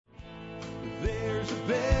there's a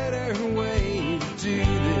better way to do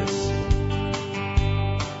this.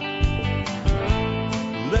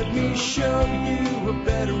 Let me show you a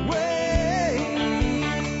better way.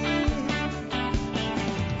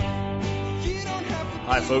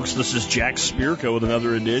 Hi, folks. This is Jack Spirko with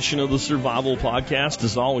another edition of the Survival Podcast.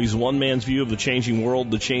 As always, one man's view of the changing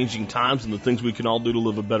world, the changing times, and the things we can all do to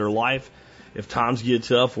live a better life if times get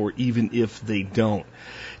tough or even if they don't.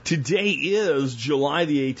 Today is July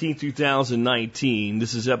the 18th, 2019.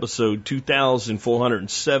 This is episode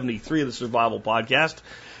 2473 of the Survival Podcast,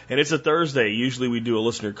 and it's a Thursday. Usually we do a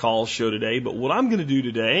listener call show today, but what I'm going to do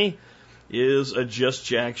today is a Just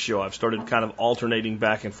Jack show. I've started kind of alternating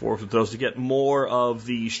back and forth with those to get more of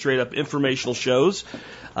the straight up informational shows,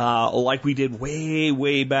 like we did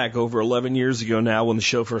way back over 11 years ago now when the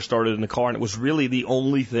show first started in the car, and it was really the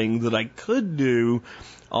only thing that I could do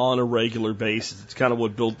on a regular basis. It's kind of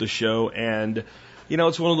what built the show, and you know,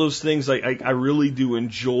 it's one of those things I really do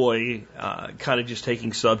enjoy kind of just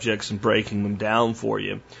taking subjects and breaking them down for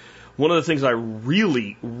you. One of the things I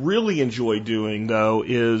really enjoy doing, though,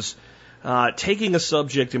 is taking a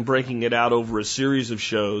subject and breaking it out over a series of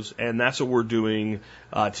shows, and that's what we're doing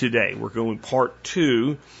today. We're going part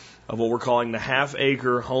 2 of what we're calling the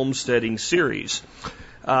half-acre homesteading series.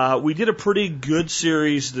 We did a pretty good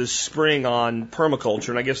series this spring on permaculture,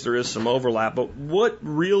 and I guess there is some overlap, but what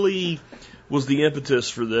really was the impetus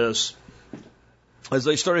for this, as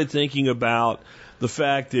I started thinking about the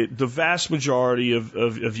fact that the vast majority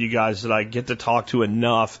of you guys that I get to talk to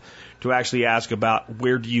enough to actually ask about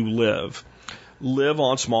where do you live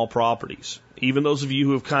on small properties. Even those of you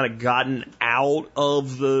who have kind of gotten out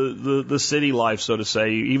of the city life, so to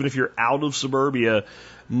say, even if you're out of suburbia,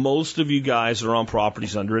 most of you guys are on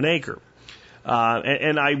properties under an acre.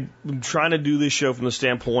 And I'm trying to do this show from the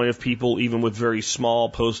standpoint of people even with very small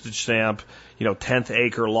postage stamp, 10th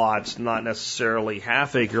acre lots, not necessarily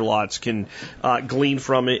half acre lots, can glean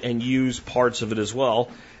from it and use parts of it as well.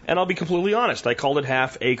 And I'll be completely honest, I called it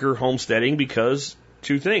half acre homesteading because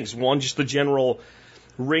two things. One, just the general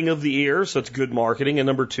ring of the ear, so it's good marketing. And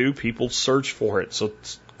number two, people search for it, so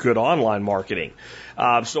it's good online marketing.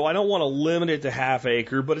 So I don't want to limit it to half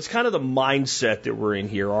acre, but it's kind of the mindset that we're in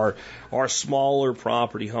here, our smaller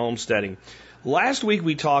property homesteading. Last week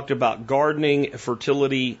we talked about gardening,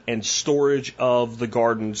 fertility, and storage of the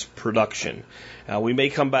garden's production. We may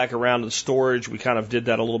come back around to the storage. We kind of did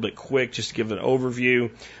that a little bit quick just to give an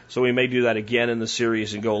overview. So we may do that again in the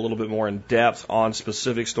series and go a little bit more in depth on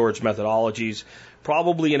specific storage methodologies,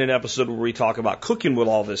 probably in an episode where we talk about cooking with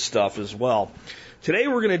all this stuff as well. Today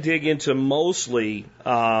we're going to dig into mostly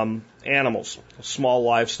animals, small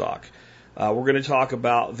livestock. We're going to talk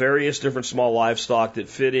about various different small livestock that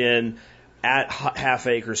fit in at half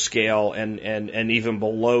acre scale and even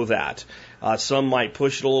below that. Some might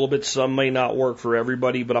push it a little bit, some may not work for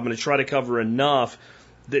everybody, but I'm going to try to cover enough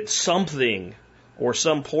that something or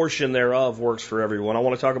some portion thereof works for everyone. I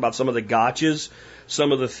want to talk about some of the gotchas,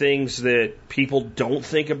 some of the things that people don't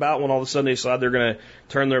think about when all of a sudden they decide they're going to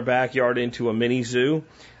turn their backyard into a mini zoo.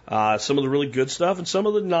 Some of the really good stuff and some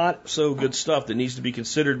of the not so good stuff that needs to be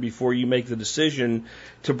considered before you make the decision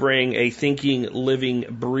to bring a thinking, living,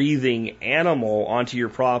 breathing animal onto your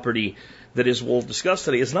property that, as we'll discuss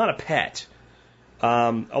today, is not a pet.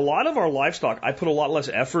 A lot of our livestock, I put a lot less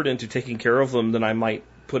effort into taking care of them than I might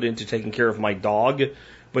put into taking care of my dog,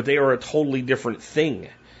 but they are a totally different thing.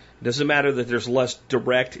 It doesn't matter that there's less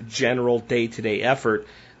direct, general, day-to-day effort.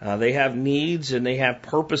 They have needs and they have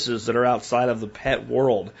purposes that are outside of the pet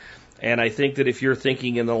world. And I think that if you're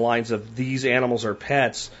thinking in the lines of these animals are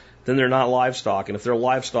pets, then they're not livestock. And if they're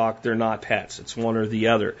livestock, they're not pets. It's one or the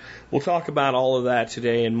other. We'll talk about all of that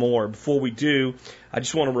today and more. Before we do, I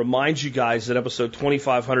just want to remind you guys that episode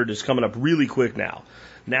 2500 is coming up really quick now.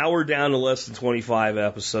 Now we're down to less than 25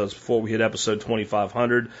 episodes before we hit episode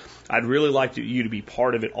 2500. I'd really like you to be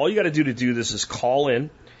part of it. All you got to do this is call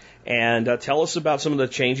in and tell us about some of the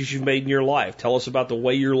changes you've made in your life. Tell us about the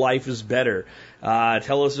way your life is better.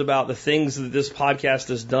 Tell us about the things that this podcast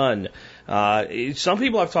has done. Some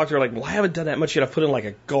people I've talked to are like, well, I haven't done that much yet. I've put in like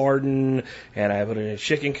a garden, and I put in a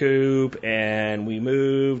chicken coop, and we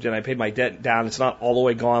moved, and I paid my debt down. It's not all the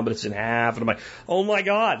way gone, but it's in half. And I'm like, oh my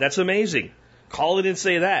God, that's amazing. Call it and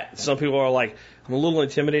say that. Some people are like, I'm a little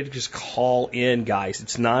intimidated. Just call in, guys.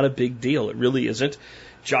 It's not a big deal. It really isn't.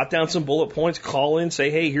 Jot down some bullet points, call in,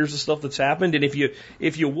 say, hey, here's the stuff that's happened. And if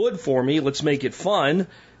you would for me, let's make it fun.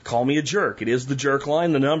 Call me a jerk. It is the jerk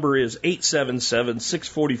line. The number is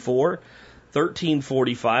 877-644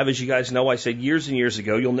 1345. As you guys know, I said years and years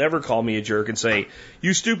ago, you'll never call me a jerk and say,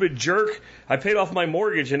 "You stupid jerk, I paid off my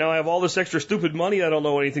mortgage and now I have all this extra stupid money I don't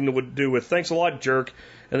know anything to do with. Thanks a lot, jerk."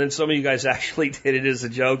 And then some of you guys actually did it as a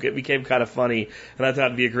joke. It became kind of funny, and I thought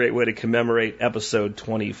it'd be a great way to commemorate episode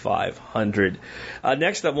 2500.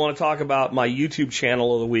 Next up, I want to talk about my YouTube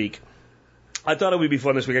channel of the week. I thought it would be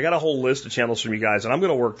fun this week. I got a whole list of channels from you guys, and I'm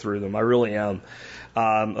going to work through them. I really am.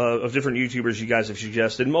 Of different YouTubers you guys have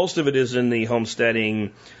suggested. Most of it is in the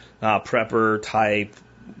homesteading, prepper type,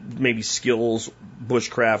 maybe skills,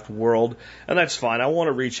 bushcraft world, and that's fine. I want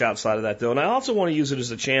to reach outside of that, though, and I also want to use it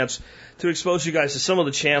as a chance to expose you guys to some of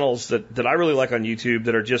the channels that I really like on YouTube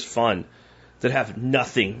that are just fun, that have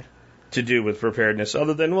nothing to do with preparedness,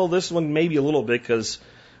 other than, well, this one maybe a little bit, because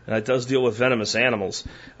it does deal with venomous animals.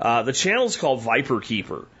 The channel's called Viper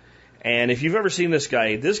Keeper. And if you've ever seen this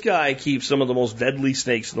guy keeps some of the most deadly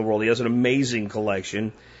snakes in the world. He has an amazing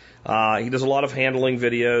collection. He does a lot of handling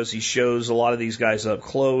videos. He shows a lot of these guys up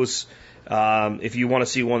close. If you want to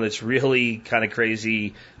see one that's really kind of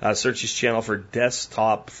crazy, search his channel for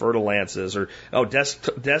desktop fertilances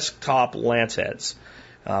desktop lanceheads,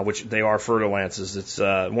 which they are fertilances. It's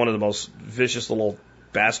one of the most vicious little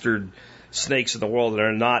bastard snakes in the world that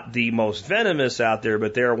are not the most venomous out there,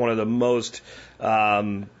 but they're one of the most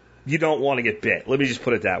you don't want to get bit. Let me just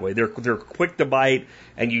put it that way. They're quick to bite,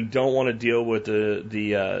 and you don't want to deal with the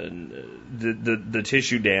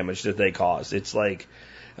tissue damage that they cause. It's like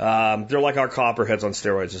they're like our copperheads on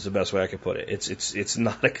steroids is the best way I could put it. It's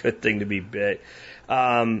not a good thing to be bit.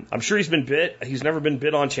 I'm sure he's been bit. He's never been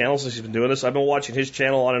bit on channel since he's been doing this. I've been watching his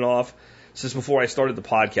channel on and off since before I started the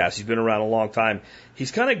podcast. He's been around a long time.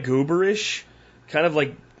 He's kind of gooberish, kind of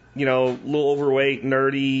like, you know, a little overweight,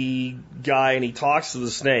 nerdy guy, and he talks to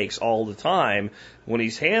the snakes all the time when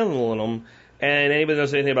he's handling them. And anybody that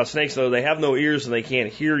knows anything about snakes, though, they have no ears and they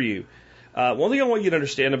can't hear you. One thing I want you to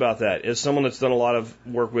understand about that is, someone that's done a lot of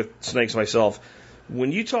work with snakes myself,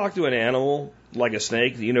 when you talk to an animal like a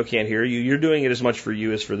snake that you know can't hear you, you're doing it as much for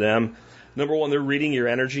you as for them. Number one, they're reading your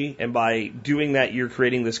energy, and by doing that, you're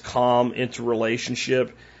creating this calm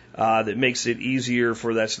interrelationship that makes it easier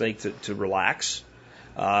for that snake to relax.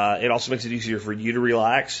 It also makes it easier for you to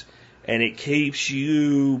relax, and it keeps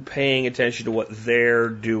you paying attention to what they're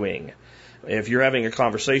doing. If you're having a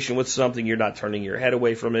conversation with something, you're not turning your head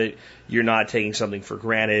away from it, you're not taking something for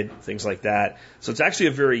granted, things like that. So it's actually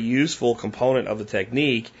a very useful component of the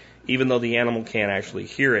technique, even though the animal can't actually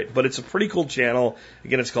hear it. But it's a pretty cool channel.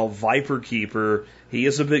 Again, it's called Viper Keeper. He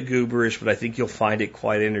is a bit gooberish, but I think you'll find it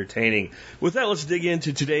quite entertaining. With that, let's dig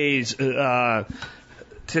into today's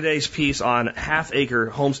piece on half-acre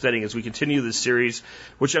homesteading as we continue this series,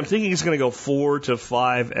 which I'm thinking is going to go 4 to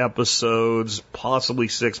 5 episodes, possibly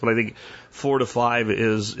 6, but I think 4 to 5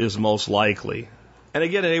 is most likely. And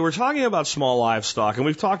again, today we're talking about small livestock, and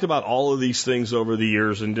we've talked about all of these things over the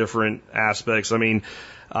years in different aspects. I mean,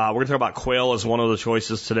 we're going to talk about quail as one of the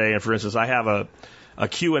choices today. And for instance, I have a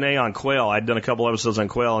Q&A on quail. I'd done a couple episodes on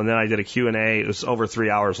quail, and then I did a Q&A. It was over 3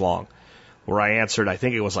 hours long, where I answered, I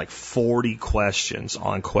think it was like 40 questions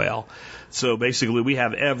on quail. So basically, we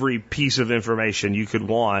have every piece of information you could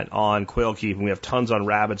want on quail keeping. We have tons on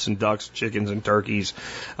rabbits and ducks, chickens and turkeys,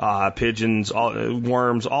 pigeons,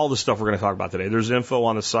 worms, all the stuff we're going to talk about today. There's info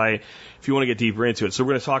on the site if you want to get deeper into it. So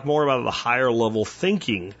we're going to talk more about the higher level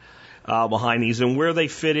thinking behind these and where they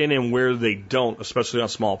fit in and where they don't, especially on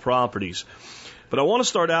small properties. But I want to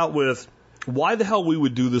start out with why the hell we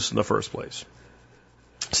would do this in the first place.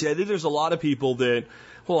 See, I think there's a lot of people that,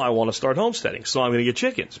 well, I want to start homesteading, so I'm going to get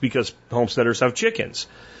chickens because homesteaders have chickens.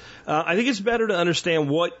 I think it's better to understand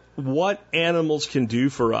what animals can do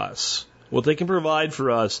for us, what they can provide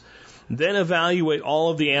for us, then evaluate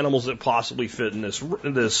all of the animals that possibly fit in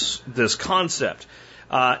this concept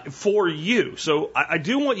for you. So I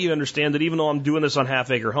do want you to understand that even though I'm doing this on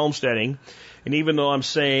half-acre homesteading, and even though I'm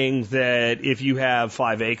saying that if you have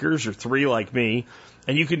 5 acres or 3 like me,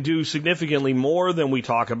 and you can do significantly more than we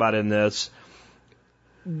talk about in this,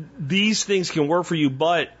 these things can work for you.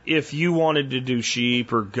 But if you wanted to do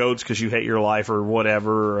sheep or goats because you hate your life or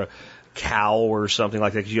whatever, or a cow or something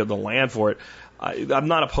like that because you have the land for it, I'm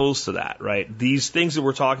not opposed to that, right? These things that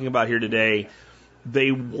we're talking about here today,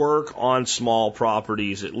 they work on small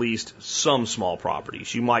properties, at least some small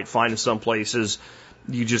properties. You might find in some places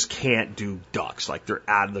you just can't do ducks, like they're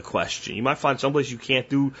out of the question. You might find someplace you can't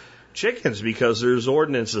do chickens because there's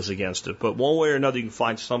ordinances against it. But one way or another, you can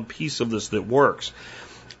find some piece of this that works.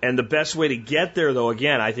 And the best way to get there, though,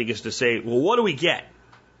 again, I think is to say, well, what do we get?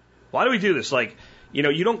 Why do we do this? Like,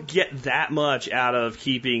 you don't get that much out of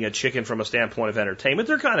keeping a chicken from a standpoint of entertainment.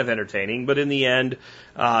 They're kind of entertaining, but in the end,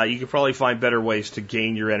 you could probably find better ways to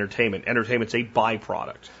gain your entertainment. Entertainment's a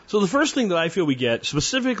byproduct. So the first thing that I feel we get,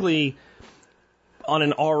 specifically on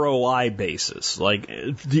an ROI basis, like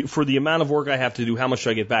for the amount of work I have to do, how much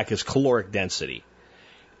do I get back, is caloric density.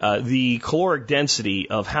 The caloric density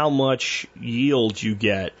of how much yield you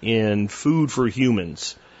get in food for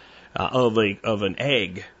humans of an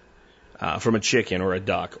egg from a chicken or a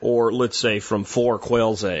duck, or let's say from 4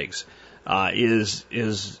 quail's eggs,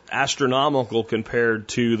 is astronomical compared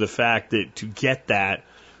to the fact that to get that,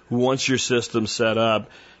 once your system's set up,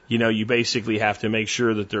 you basically have to make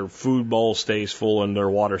sure that their food bowl stays full and their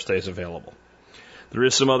water stays available. There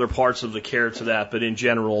is some other parts of the care to that, but in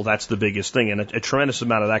general, that's the biggest thing, and a tremendous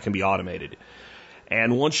amount of that can be automated.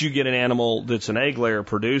 And once you get an animal that's an egg layer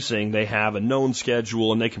producing, they have a known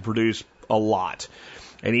schedule and they can produce a lot.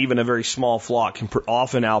 And even a very small flock can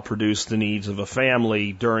often outproduce the needs of a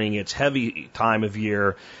family during its heavy time of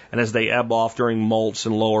year. And as they ebb off during molts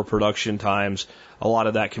and lower production times, a lot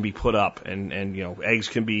of that can be put up. And eggs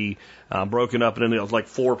can be broken up into like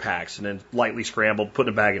 4 packs and then lightly scrambled, put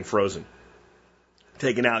in a bag and frozen.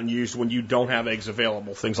 Taken out and used when you don't have eggs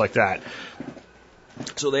available, things like that.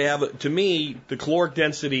 So they have, to me, the caloric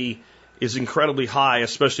density is incredibly high,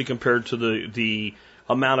 especially compared to the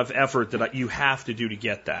amount of effort that you have to do to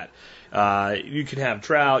get that. You can have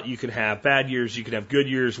drought, you can have bad years, you can have good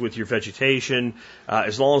years with your vegetation.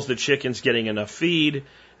 As long as the chicken's getting enough feed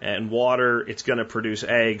and water, it's going to produce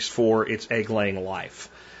eggs for its egg-laying life.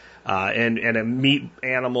 And a meat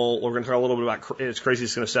animal, we're going to talk a little bit about, as crazy as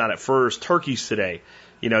it's going to sound at first, turkeys today.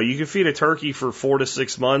 You can feed a turkey for 4 to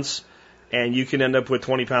 6 months, and you can end up with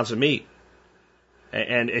 20 pounds of meat.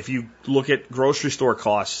 And if you look at grocery store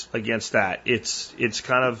costs against that, it's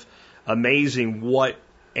kind of amazing what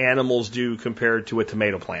animals do compared to a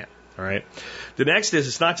tomato plant. All right. The next is,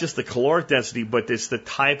 it's not just the caloric density, but it's the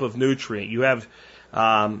type of nutrient. You have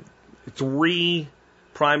 3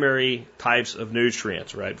 primary types of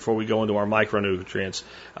nutrients, right? Before we go into our micronutrients,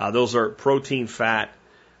 those are protein, fat,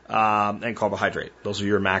 and carbohydrate. Those are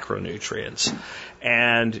your macronutrients.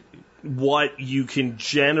 And what you can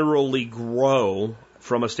generally grow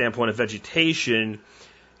from a standpoint of vegetation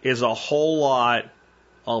is a whole lot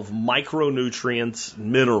of micronutrients,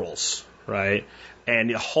 minerals, right? And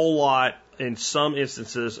a whole lot, in some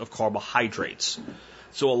instances, of carbohydrates.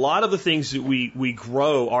 So a lot of the things that we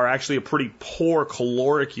grow are actually a pretty poor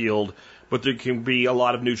caloric yield, but there can be a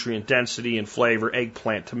lot of nutrient density and flavor.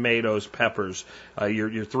 Eggplant, tomatoes, peppers,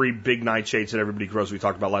 your 3 big nightshades that everybody grows we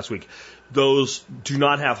talked about last week. Those do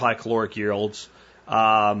not have high caloric yields. They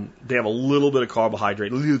have a little bit of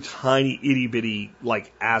carbohydrate, a little tiny itty bitty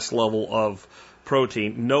like ass level of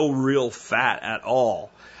protein, no real fat at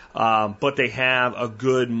all. But they have a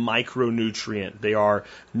good micronutrient. They are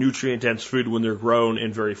nutrient-dense food when they're grown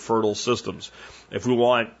in very fertile systems. If we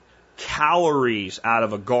want calories out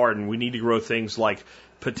of a garden, we need to grow things like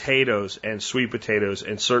potatoes and sweet potatoes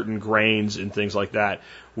and certain grains and things like that.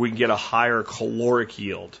 We can get a higher caloric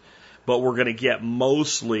yield, but we're going to get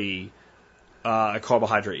mostly a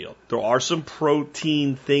carbohydrate yield. There are some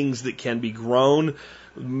protein things that can be grown.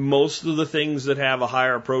 Most of the things that have a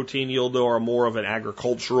higher protein yield, though, are more of an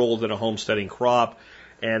agricultural than a homesteading crop,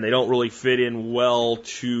 and they don't really fit in well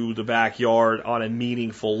to the backyard on a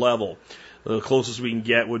meaningful level. The closest we can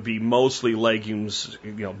get would be mostly legumes,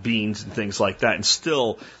 beans and things like that. And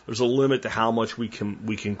still, there's a limit to how much we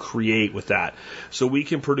can create with that. So we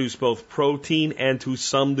can produce both protein and to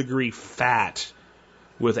some degree fat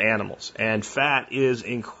with animals. And fat is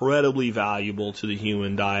incredibly valuable to the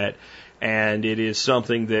human diet. And it is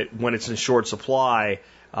something that when it's in short supply,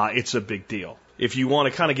 it's a big deal. If you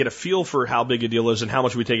want to kind of get a feel for how big a deal it is and how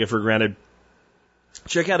much we take it for granted,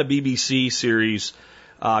 check out a BBC series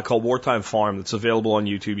called Wartime Farm that's available on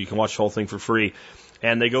YouTube. You can watch the whole thing for free.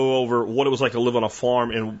 And they go over what it was like to live on a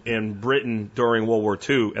farm in Britain during World War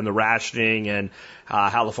II and the rationing and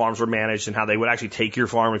how the farms were managed and how they would actually take your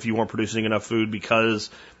farm if you weren't producing enough food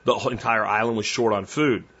because the entire island was short on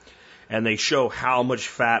food. And they show how much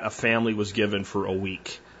fat a family was given for a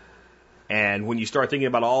week. And when you start thinking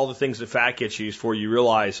about all the things that fat gets used for, you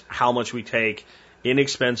realize how much we take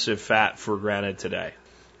inexpensive fat for granted today.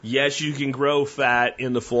 Yes, you can grow fat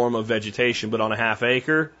in the form of vegetation, but on a half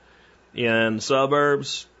acre in the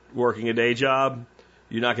suburbs, working a day job,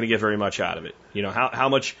 you're not going to get very much out of it.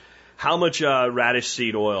 How much radish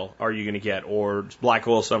seed oil are you going to get, or black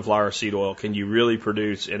oil sunflower seed oil can you really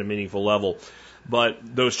produce at a meaningful level? but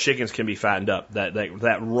those chickens can be fattened up.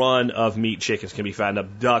 That run of meat chickens can be fattened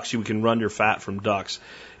up. Ducks, you can run your fat from ducks.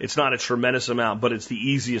 It's not a tremendous amount, but it's the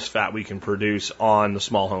easiest fat we can produce on the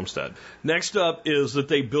small homestead. Next up is that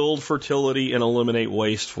they build fertility and eliminate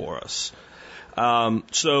waste for us.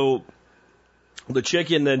 So the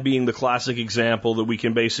chicken then being the classic example that we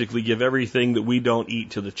can basically give everything that we don't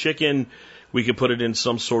eat to the chicken. We can put it in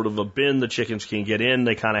some sort of a bin the chickens can get in.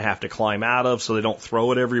 They kind of have to climb out of so they don't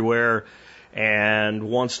throw it everywhere. And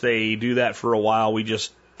once they do that for a while, we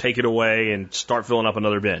just take it away and start filling up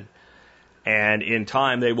another bin. And in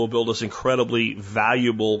time, they will build us incredibly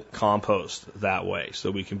valuable compost that way.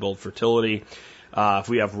 So we can build fertility. If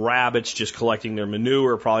we have rabbits, just collecting their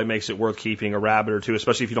manure probably makes it worth keeping a rabbit or two,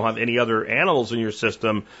 especially if you don't have any other animals in your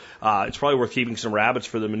system. It's probably worth keeping some rabbits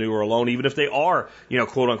for the manure alone, even if they are,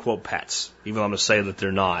 quote unquote pets, even though I'm going to say that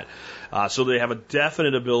they're not. So they have a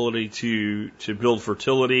definite ability to build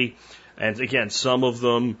fertility. And again, some of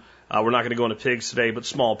them, we're not going to go into pigs today, but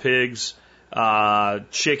small pigs,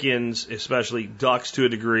 chickens, especially ducks to a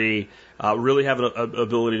degree, really have an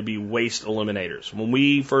ability to be waste eliminators. When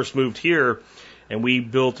we first moved here, and we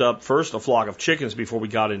built up first a flock of chickens before we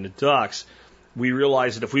got into ducks, we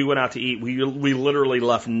realized that if we went out to eat, we literally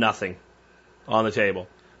left nothing on the table.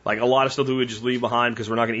 Like a lot of stuff that we would just leave behind because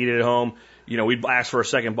we're not going to eat it at home. We'd ask for a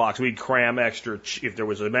second box. We'd cram extra, if there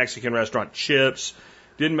was a Mexican restaurant, chips.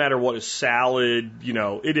 Didn't matter what is salad,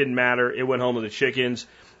 it didn't matter. It went home to the chickens.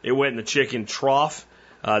 It went in the chicken trough,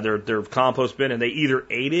 their compost bin, and they either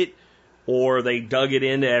ate it or they dug it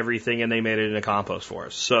into everything and they made it into compost for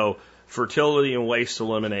us. So fertility and waste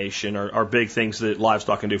elimination are big things that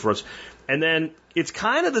livestock can do for us. And then it's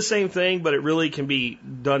kind of the same thing, but it really can be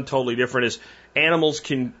done totally different, is animals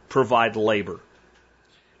can provide labor.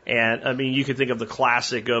 And I mean, you can think of the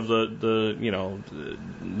classic of the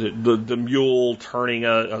mule turning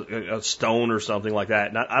a stone or something like that.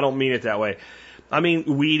 And I don't mean it that way. I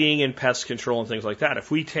mean weeding and pest control and things like that.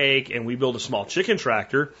 If we take and we build a small chicken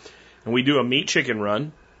tractor and we do a meat chicken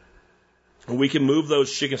run, we can move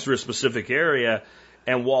those chickens through a specific area,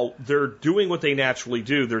 and while they're doing what they naturally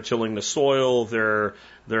do, they're tilling the soil, they're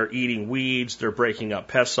eating weeds, they're breaking up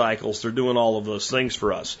pest cycles, they're doing all of those things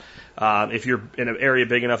for us. If you're in an area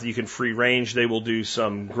big enough that you can free range, they will do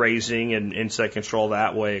some grazing and insect control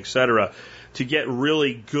that way, etc. To get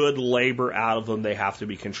really good labor out of them, they have to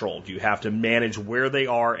be controlled. You have to manage where they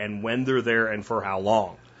are and when they're there and for how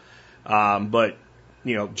long. But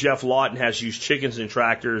Jeff Lawton has used chickens and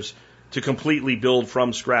tractors to completely build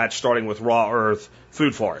from scratch, starting with raw earth,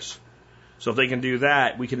 food forests. So if they can do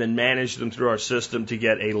that, we can then manage them through our system to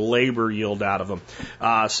get a labor yield out of them.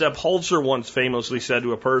 Sepp Holzer once famously said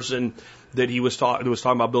to a person that he was talking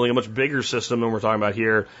about building a much bigger system than we're talking about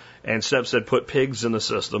here, and Sepp said, put pigs in the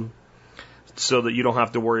system so that you don't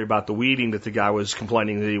have to worry about the weeding that the guy was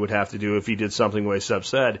complaining that he would have to do if he did something the way Sepp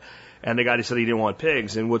said. And the guy said he didn't want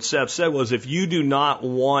pigs. And what Sepp said was, if you do not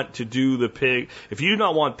want to do if you do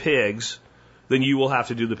not want pigs, then you will have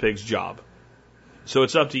to do the pig's job. So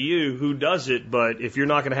it's up to you who does it, but if you're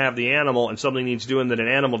not going to have the animal and something needs doing that an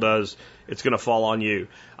animal does, it's going to fall on you.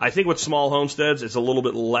 I think with small homesteads, it's a little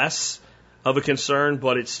bit less of a concern,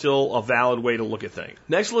 but it's still a valid way to look at things.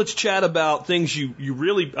 Next, let's chat about things you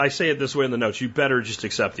really, I say it this way in the notes, you better just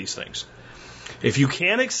accept these things. If you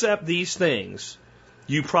can't accept these things,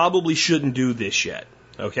 you probably shouldn't do this yet,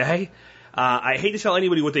 okay? I hate to tell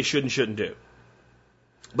anybody what they should and shouldn't do.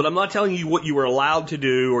 But I'm not telling you what you are allowed to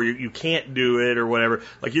do or you can't do it or whatever.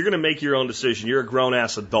 Like, you're going to make your own decision. You're a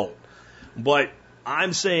grown-ass adult. But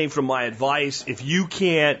I'm saying from my advice, if you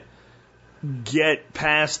can't get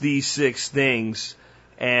past these 6 things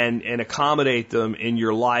and accommodate them in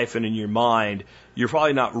your life and in your mind, you're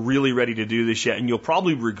probably not really ready to do this yet, and you'll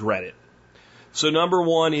probably regret it. So number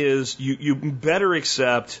 1 is you better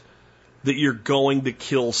accept that you're going to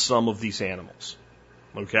kill some of these animals.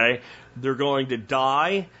 Okay? They're going to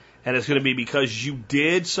die, and it's going to be because you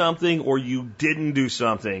did something or you didn't do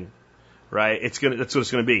something. Right? That's what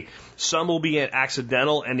it's going to be. Some will be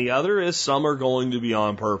accidental, and the other is some are going to be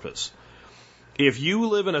on purpose. If you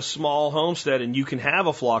live in a small homestead and you can have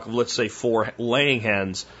a flock of, let's say, 4 laying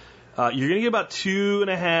hens, you're going to get about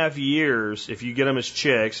 2.5 years if you get them as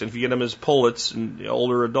chicks, and if you get them as pullets and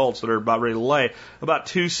older adults that are about ready to lay, about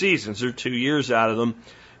 2 seasons or 2 years out of them.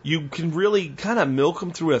 You can really kind of milk them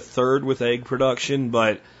through a third with egg production,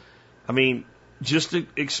 but I mean, just to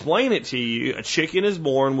explain it to you, a chicken is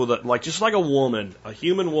born with just like a woman, a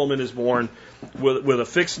human woman is born with a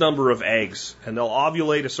fixed number of eggs, and they'll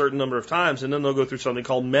ovulate a certain number of times, and then they'll go through something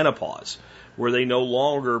called menopause, where they no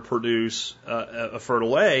longer produce a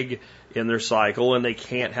fertile egg in their cycle, and they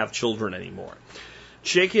can't have children anymore.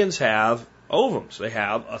 Chickens have ovums. They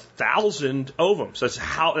have 1,000 ovums. That's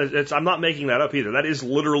how. I'm not making that up either. That is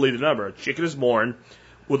literally the number. A chicken is born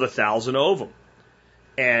with 1,000 ovum,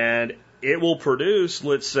 and it will produce,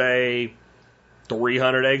 let's say,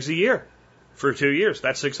 300 eggs a year for 2 years.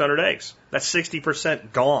 That's 600 eggs. That's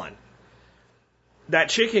 60% gone. That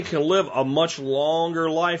chicken can live a much longer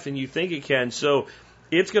life than you think it can. So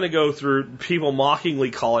it's going to go through, people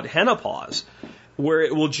mockingly call it henopause, where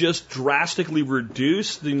it will just drastically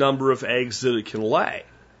reduce the number of eggs that it can lay,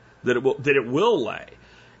 that it will lay.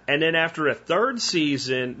 And then after a third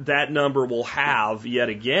season, that number will halve yet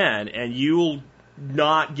again, and you'll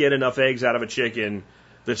not get enough eggs out of a chicken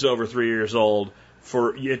that's over 3 years old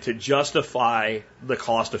for it to justify the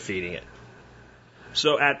cost of feeding it.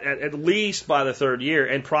 So at least by the third year,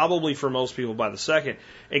 and probably for most people by the second,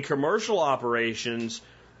 in commercial operations,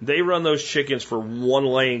 they run those chickens for one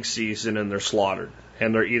laying season and they're slaughtered.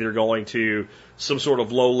 And they're either going to some sort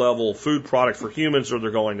of low-level food product for humans or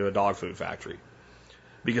they're going to a dog food factory.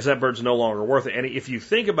 Because that bird's no longer worth it. And if you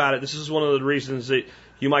think about it, this is one of the reasons that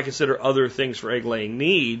you might consider other things for egg-laying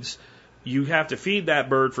needs. You have to feed that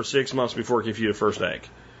bird for 6 months before it gives you the first egg.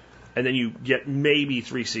 And then you get maybe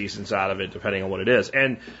 3 seasons out of it, depending on what it is.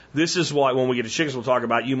 And this is why when we get to chickens, we'll talk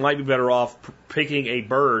about, you might be better off picking a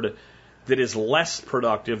bird that is less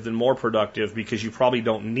productive than more productive, because you probably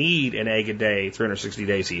don't need an egg a day 360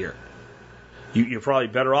 days a year. You're probably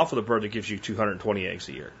better off with a bird that gives you 220 eggs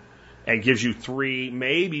a year and gives you 3,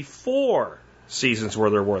 maybe 4 seasons where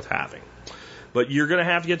they're worth having. But you're going to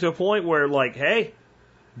have to get to a point where, like, hey,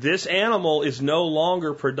 this animal is no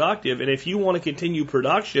longer productive, and if you want to continue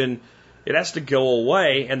production, it has to go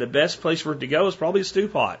away, and the best place for it to go is probably a stew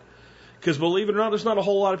pot. Because believe it or not, there's not a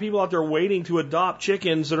whole lot of people out there waiting to adopt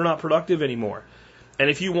chickens that are not productive anymore. And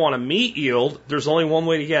if you want a meat yield, there's only one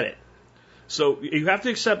way to get it. So you have to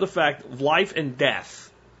accept the fact of life and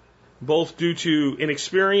death, both due to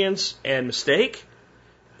inexperience and mistake,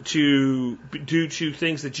 due to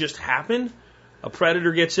things that just happen. A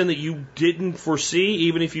predator gets in that you didn't foresee,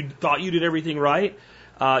 even if you thought you did everything right.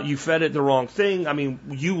 You fed it the wrong thing. I mean,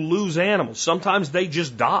 you lose animals. Sometimes they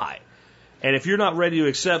just die. And if you're not ready to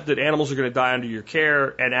accept that animals are going to die under your care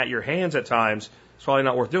and at your hands at times, it's probably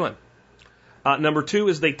not worth doing. Number 2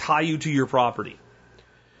 is they tie you to your property.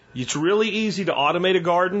 It's really easy to automate a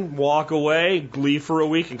garden, walk away, leave for a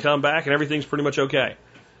week, and come back, and everything's pretty much okay.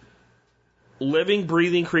 Living,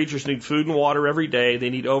 breathing creatures need food and water every day. They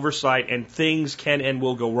need oversight, and things can and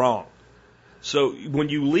will go wrong. So when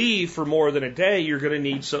you leave for more than a day, you're going to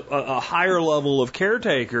need a higher level of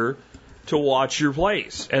caretaker to watch your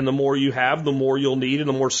place. And the more you have, the more you'll need, and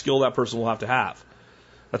the more skill that person will have to have.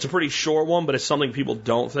 That's a pretty short one, but it's something people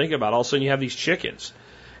don't think about. All of a sudden you have these chickens.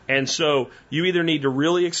 And so you either need to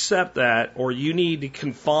really accept that, or you need to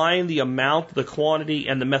confine the amount, the quantity,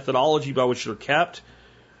 and the methodology by which they're kept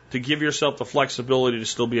to give yourself the flexibility to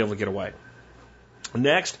still be able to get away.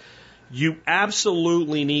 Next, you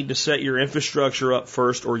absolutely need to set your infrastructure up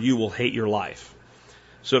first, or you will hate your life.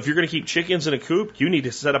 So if you're going to keep chickens in a coop, you need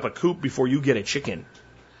to set up a coop before you get a chicken.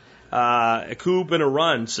 A coop and a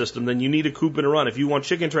run system, then you need a coop and a run. If you want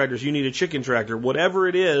chicken tractors, you need a chicken tractor. Whatever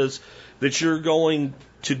it is that you're going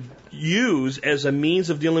to use as a means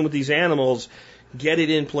of dealing with these animals, get it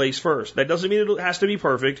in place first. That doesn't mean it has to be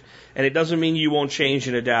perfect, and it doesn't mean you won't change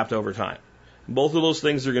and adapt over time. Both of those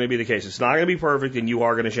things are going to be the case. It's not going to be perfect, and you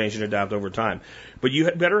are going to change and adapt over time. But you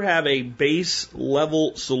better have a base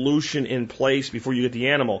level solution in place before you get the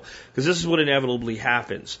animal, because this is what inevitably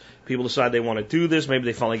happens. People decide they want to do this. Maybe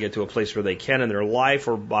they finally get to a place where they can in their life,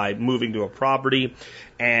 or by moving to a property,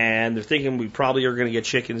 and they're thinking we probably are going to get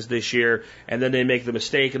chickens this year, and then they make the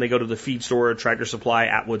mistake and they go to the feed store, Tractor Supply,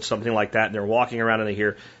 Atwood, something like that, and they're walking around and they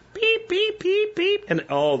hear beep, beep, beep, beep, and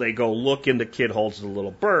oh, they go look, and the kid holds the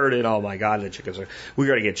little bird, and oh my God, the chickens are, we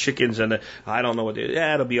got to get chickens, and I don't know what to do.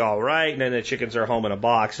 Yeah, it'll be all right. And then the chickens are home in a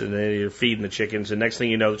box, and then you're feeding the chickens, and next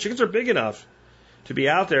thing you know, the chickens are big enough to be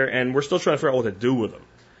out there, and we're still trying to figure out what to do with them.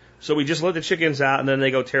 So we just let the chickens out, and then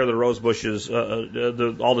they go tear the rose bushes,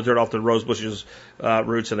 all the dirt off the rose bushes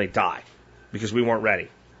roots, and they die because we weren't ready.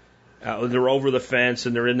 They're over the fence,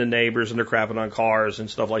 and they're in the neighbors, and they're crapping on cars and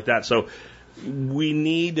stuff like that. So we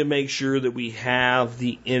need to make sure that we have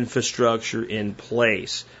the infrastructure in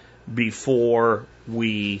place before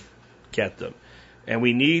we get them. And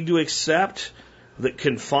we need to accept that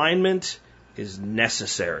confinement is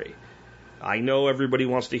necessary. I know everybody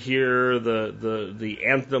wants to hear the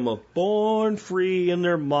anthem of born free in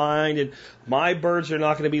their mind, and my birds are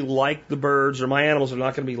not going to be like the birds, or my animals are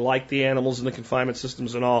not going to be like the animals in the confinement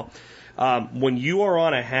systems and all. When you are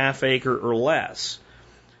on a half acre or less,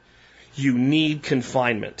 you need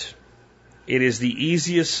confinement. It is the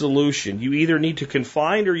easiest solution. You either need to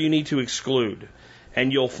confine or you need to exclude.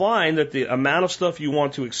 And you'll find that the amount of stuff you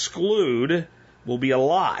want to exclude will be a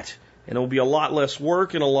lot. And it will be a lot less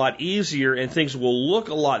work and a lot easier, and things will look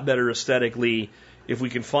a lot better aesthetically if we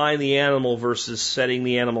confine the animal versus setting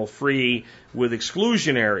the animal free with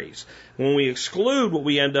exclusionaries. When we exclude, what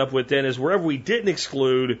we end up with then is wherever we didn't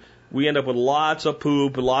exclude, we end up with lots of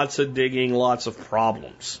poop, lots of digging, lots of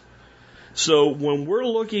problems. So when we're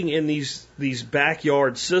looking in these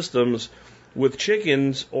backyard systems with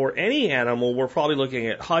chickens or any animal, we're probably looking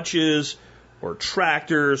at hutches or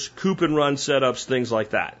tractors, coop and run setups, things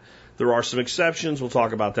like that. There are some exceptions. We'll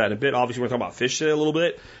talk about that in a bit. Obviously, we're talking about fish today a little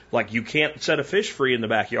bit. Like, you can't set a fish free in the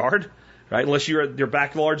backyard, right? Unless your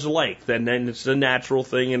backyard's a lake. Then it's a natural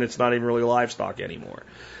thing and it's not even really livestock anymore.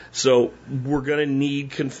 So we're going to need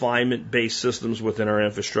confinement-based systems within our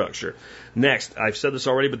infrastructure. Next, I've said this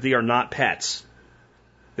already, but they are not pets.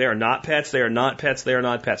 They are not pets. They are not pets. They are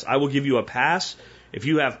not pets. I will give you a pass. If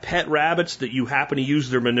you have pet rabbits that you happen to use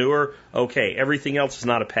their manure, okay, everything else is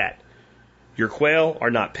not a pet. Your quail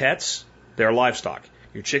are not pets, they are livestock.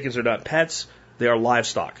 Your chickens are not pets, they are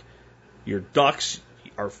livestock. Your ducks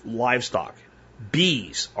are livestock.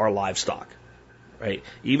 Bees are livestock, right?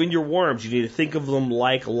 Even your worms, you need to think of them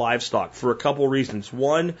like livestock for a couple reasons.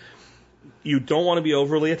 One, you don't want to be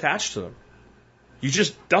overly attached to them. You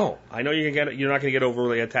just don't. I know you're not going to get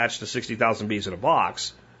overly attached to 60,000 bees in a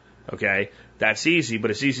box, okay? That's easy,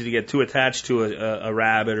 but it's easy to get too attached to a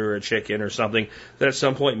rabbit or a chicken or something that at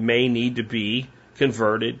some point may need to be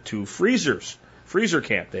converted to freezers. Freezer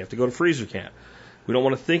camp. They have to go to freezer camp. We don't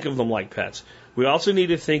want to think of them like pets. We also need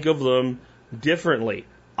to think of them differently.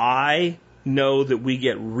 I know that we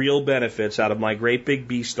get real benefits out of my great big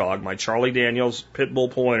beast dog, my Charlie Daniels pit bull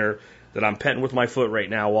pointer that I'm petting with my foot right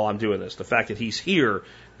now while I'm doing this. The fact that he's here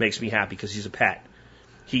makes me happy because he's a pet.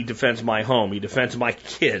 He defends my home. He defends my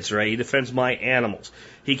kids, right? He defends my animals.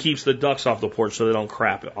 He keeps the ducks off the porch so they don't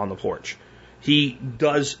crap on the porch. He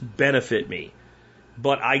does benefit me.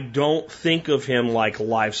 But I don't think of him like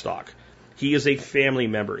livestock. He is a family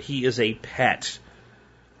member. He is a pet.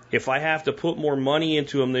 If I have to put more money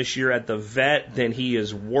into him this year at the vet than he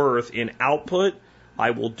is worth in output,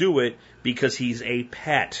 I will do it because he's a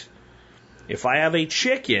pet. If I have a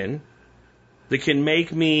chicken that can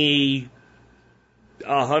make me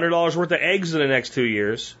 $100 worth of eggs in the next 2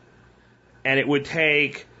 years, and it would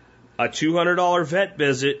take a $200 vet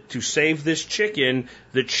visit to save this chicken,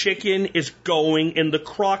 the chicken is going in the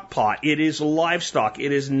crock pot. It is livestock.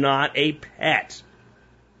 It is not a pet.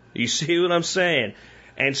 You see what I'm saying?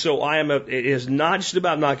 And so it is not just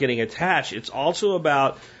about not getting attached. It's also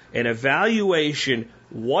about an evaluation.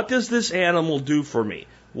 What does this animal do for me?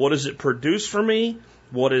 What does it produce for me?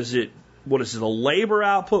 What is the labor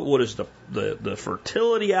output? What is the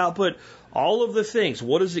fertility output? All of the things.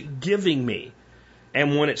 What is it giving me?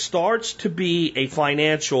 And when it starts to be a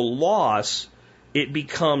financial loss, it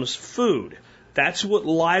becomes food. That's what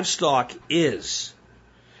livestock is.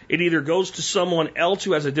 It either goes to someone else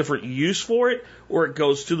who has a different use for it, or it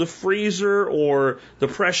goes to the freezer or the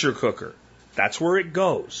pressure cooker. That's where it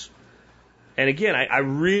goes. And again, I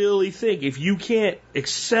really think if you can't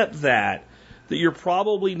accept that you're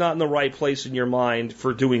probably not in the right place in your mind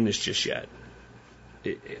for doing this just yet.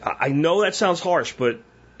 I know that sounds harsh, but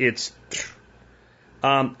it's...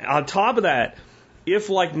 on top of that, if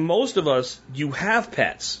like most of us, you have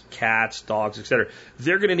pets, cats, dogs, etc.,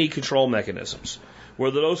 they're going to need control mechanisms.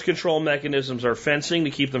 Whether those control mechanisms are fencing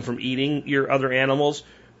to keep them from eating your other animals,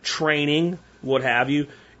 training, what have you,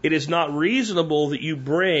 it is not reasonable that you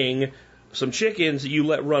bring some chickens that you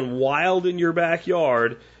let run wild in your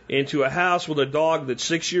backyard into a house with a dog that's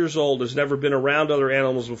 6 years old, has never been around other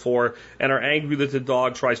animals before, and are angry that the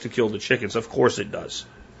dog tries to kill the chickens. Of course it does.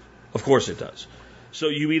 Of course it does. So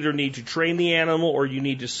you either need to train the animal or you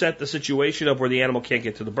need to set the situation up where the animal can't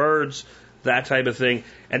get to the birds, that type of thing.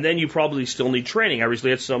 And then you probably still need training. I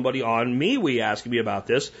recently had somebody on MeWe asking me about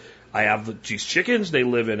this. I have these chickens. They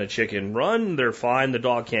live in a chicken run. They're fine. The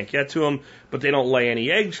dog can't get to them, but they don't lay any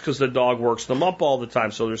eggs because the dog works them up all the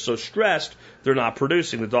time. So they're so stressed, they're not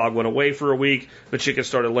producing. The dog went away for a week. The chickens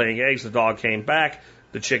started laying eggs. The dog came back.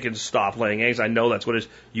 The chickens stopped laying eggs. I know that's what it is.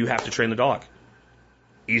 You have to train the dog.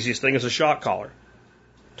 Easiest thing is a shock collar.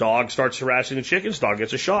 Dog starts harassing the chickens. Dog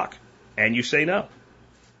gets a shock. And you say no.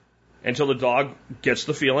 Until the dog gets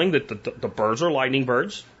the feeling that the birds are lightning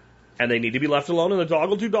birds and they need to be left alone, and the dog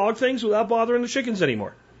will do dog things without bothering the chickens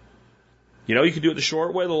anymore. You know, you can do it the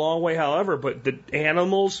short way, the long way, however, but the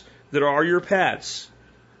animals that are your pets,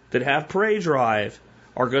 that have prey drive,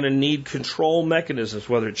 are going to need control mechanisms,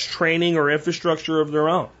 whether it's training or infrastructure of their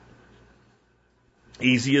own.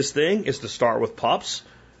 Easiest thing is to start with pups.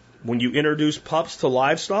 When you introduce pups to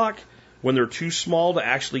livestock, when they're too small to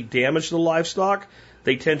actually damage the livestock,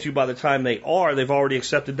 they tend to, by the time they've already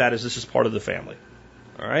accepted that as this is part of the family.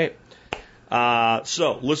 All right?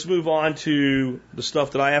 So let's move on to the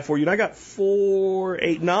stuff that I have for you. And I got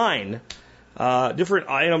 9 different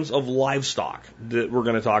items of livestock that we're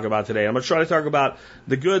going to talk about today. I'm going to try to talk about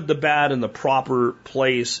the good, the bad, and the proper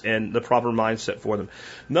place and the proper mindset for them.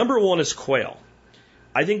 Number 1 is quail.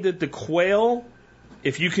 I think that the quail,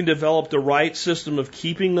 if you can develop the right system of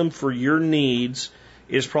keeping them for your needs,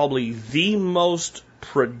 is probably the most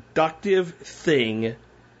productive thing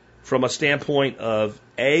from a standpoint of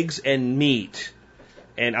eggs and meat,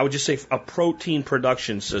 and I would just say a protein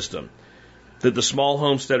production system that the small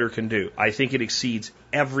homesteader can do. I think it exceeds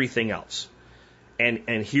everything else. And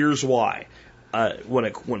here's why.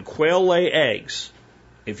 When quail lay eggs,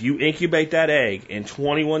 if you incubate that egg in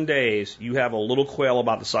 21 days, you have a little quail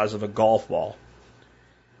about the size of a golf ball.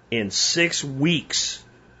 In 6 weeks,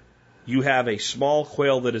 you have a small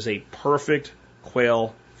quail that is a perfect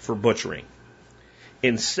quail for butchering.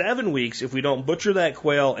 In 7 weeks, if we don't butcher that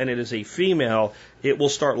quail and it is a female, it will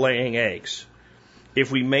start laying eggs.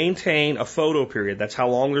 If we maintain a photo period, that's how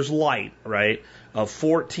long there's light, right, of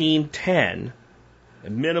 14-10, a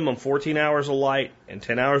minimum 14 hours of light and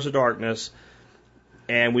 10 hours of darkness,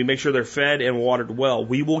 and we make sure they're fed and watered well,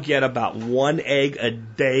 we will get about 1 egg a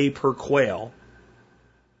day per quail,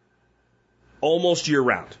 almost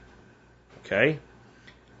year-round. Okay?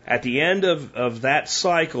 At the end of that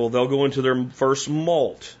cycle, they'll go into their first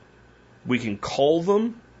molt. We can cull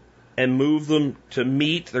them and move them to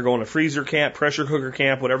meat. They're going to freezer camp, pressure cooker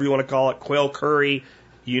camp, whatever you want to call it, quail curry,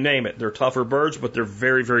 you name it. They're tougher birds, but they're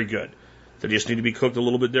very, very good. They just need to be cooked a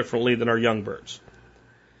little bit differently than our young birds.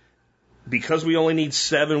 Because we only need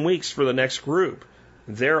 7 weeks for the next group,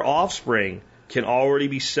 their offspring can already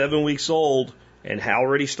be 7 weeks old and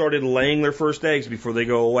already started laying their first eggs before they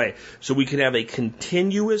go away. So we can have a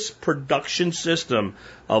continuous production system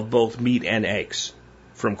of both meat and eggs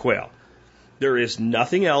from quail. There is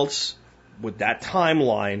nothing else with that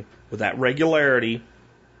timeline, with that regularity,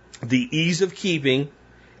 the ease of keeping,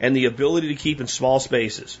 and the ability to keep in small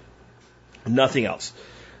spaces. Nothing else.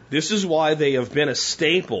 This is why they have been a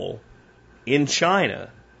staple in China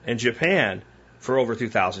and Japan for over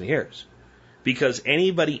 2,000 years. Because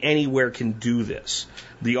anybody anywhere can do this.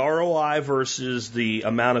 The ROI versus the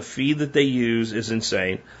amount of feed that they use is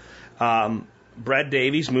insane. Brad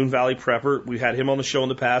Davies, Moon Valley Prepper, we've had him on the show in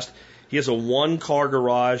the past. He has a 1-car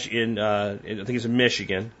garage in I think it's in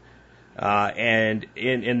Michigan. And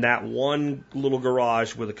in that one little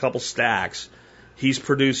garage with a couple stacks, he's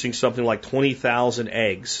producing something like 20,000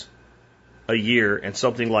 eggs a year and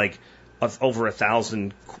something like over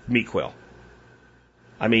 1,000 meat quail.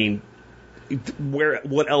 I mean,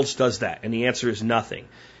 what else does that? And the answer is nothing.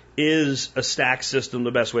 Is a stack system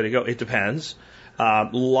the best way to go? It depends.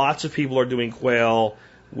 Lots of people are doing quail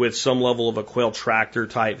with some level of a quail tractor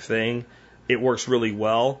type thing. It works really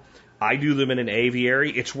well. I do them in an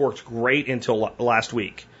aviary. It's worked great until last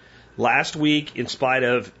week. Last week, in spite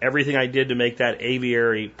of everything I did to make that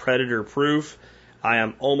aviary predator proof, I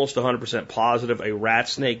am almost 100% positive a rat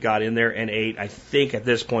snake got in there and ate, I think at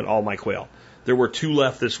this point, all my quail. There were 2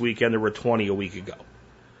 left this weekend. There were 20 a week ago.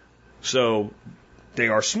 So they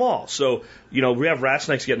are small. So, you know, we have rat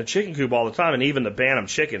snakes getting a chicken coop all the time, and even the bantam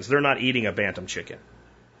chickens, they're not eating a bantam chicken.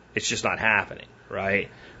 It's just not happening, right?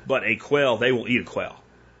 But a quail, they will eat a quail.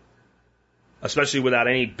 Especially without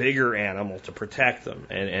any bigger animal to protect them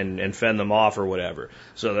and fend them off or whatever.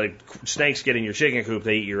 So the snakes get in your chicken coop,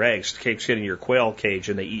 they eat your eggs. Snakes get in your quail cage,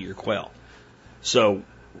 and they eat your quail. So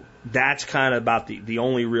that's kind of about the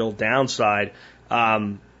only real downside.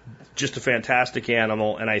 Just a fantastic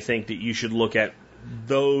animal, and I think that you should look at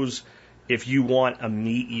those if you want a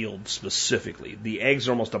meat yield specifically. The eggs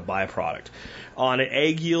are almost a byproduct. On an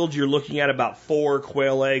egg yield, you're looking at about 4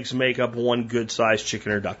 quail eggs make up 1 good-sized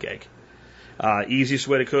chicken or duck egg. Easiest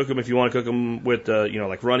way to cook them, if you want to cook them with,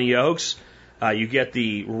 like runny yolks, you get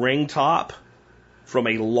the ring top from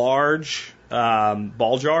a large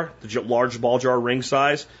ball jar, the large ball jar ring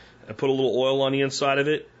size, and put a little oil on the inside of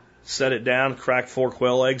it, set it down, crack 4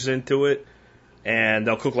 quail eggs into it, and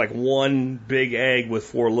they'll cook like 1 big egg with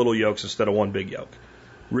 4 little yolks instead of 1 big yolk.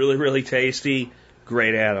 Really, really tasty,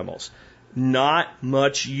 great animals. Not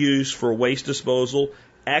much use for waste disposal,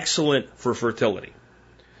 excellent for fertility.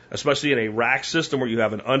 Especially in a rack system where you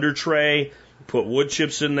have an under tray, put wood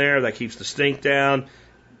chips in there, that keeps the stink down.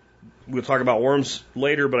 We'll talk about worms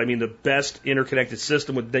later, but I mean the best interconnected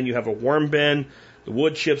system, then you have a worm bin, the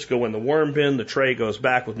wood chips go in the worm bin, the tray goes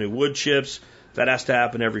back with new wood chips, That has to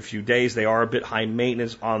happen every few days. They are a bit high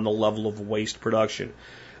maintenance on the level of waste production.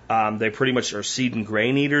 They pretty much are seed and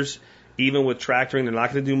grain eaters. Even with tractoring, they're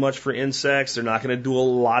not going to do much for insects. They're not going to do a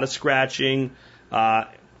lot of scratching.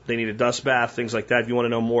 They need a dust bath, things like that. If you want to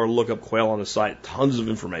know more, look up quail on the site. Tons of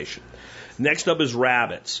information. Next up is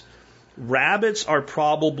rabbits. Rabbits are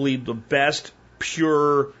probably the best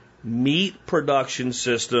pure meat production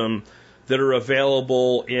system that are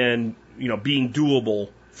available in, being doable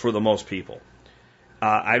for the most people.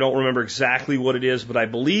 I don't remember exactly what it is, but I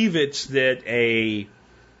believe it's that a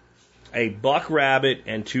buck rabbit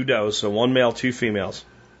and 2 does, so 1 male, 2 females,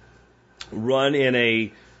 run in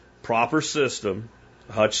a proper system,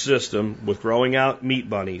 a hutch system, with growing out meat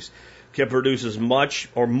bunnies, can produce as much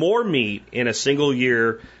or more meat in a single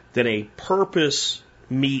year than a purpose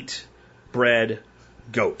meat bred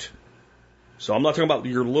goat. So I'm not talking about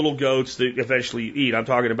your little goats that eventually you eat. I'm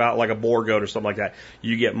talking about like a boar goat or something like that.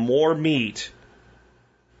 You get more meat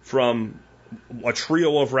from a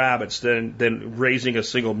trio of rabbits than raising a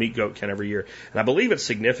single meat goat can every year. And I believe it's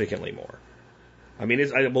significantly more. I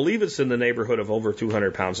believe it's in the neighborhood of over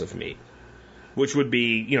 200 pounds of meat, which would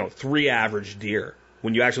be, 3 average deer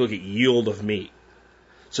when you actually look at yield of meat.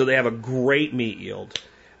 So they have a great meat yield.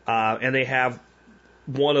 And they have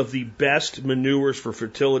one of the best manures for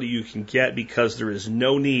fertility you can get because there is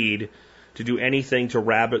no need to do anything to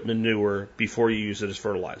rabbit manure before you use it as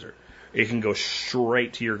fertilizer. It can go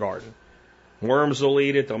straight to your garden. Worms will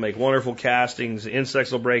eat it. They'll make wonderful castings.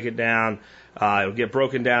 Insects will break it down. It'll get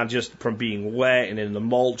broken down just from being wet and in the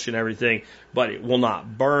mulch and everything, but it will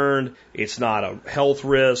not burn. It's not a health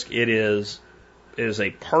risk. It is a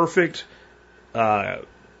perfect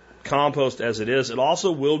compost as it is. It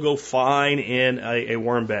also will go fine in a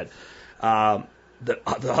worm bed. The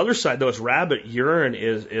other side, though, is rabbit urine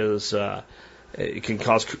it can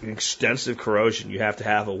cause extensive corrosion. You have to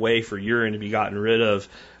have a way for urine to be gotten rid of,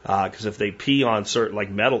 because if they pee on certain, like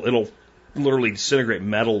metal, it'll literally disintegrate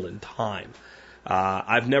metal in time.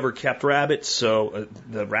 I've never kept rabbits, so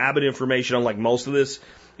the rabbit information, unlike most of this,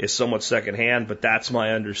 is somewhat secondhand, but that's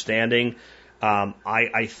my understanding.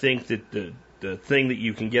 I think that the thing that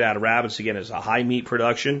you can get out of rabbits, again, is a high meat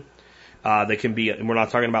production. They can be, and we're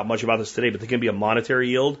not talking about much about this today, but they can be a monetary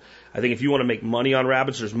yield. I think if you want to make money on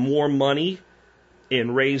rabbits, there's more money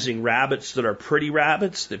in raising rabbits that are pretty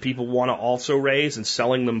rabbits that people want to also raise and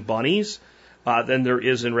selling them bunnies than there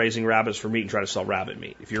is in raising rabbits for meat and trying to sell rabbit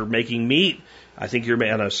meat. If you're making meat, I think you're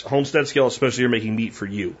on a homestead scale, especially you're making meat for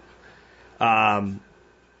you. The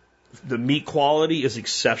meat quality is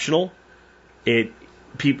exceptional. The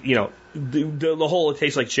whole it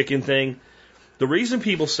tastes like chicken thing. The reason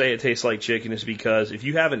people say it tastes like chicken is because if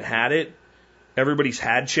you haven't had it, everybody's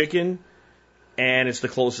had chicken, and it's the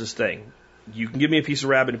closest thing. You can give me a piece of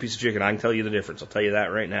rabbit and a piece of chicken. I can tell you the difference. I'll tell you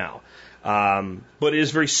that right now. But it is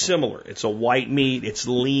very similar. It's a white meat. It's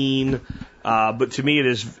lean. But to me, it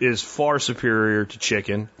is far superior to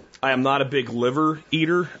chicken. I am not a big liver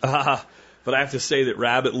eater, but I have to say that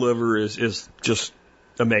rabbit liver is just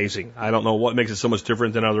amazing. I don't know what makes it so much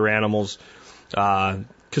different than other animals.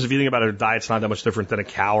 Because if you think about it, a diet's not that much different than a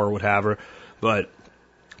cow or whatever. But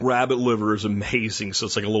rabbit liver is amazing. So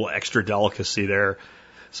it's like a little extra delicacy there.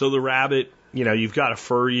 So the rabbit, you've got a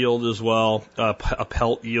fur yield as well, a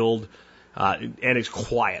pelt yield, and it's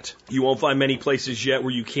quiet. You won't find many places yet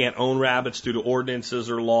where you can't own rabbits due to ordinances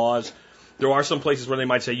or laws. There are some places where they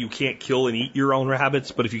might say you can't kill and eat your own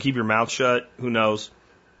rabbits, but if you keep your mouth shut, who knows?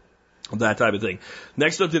 That type of thing.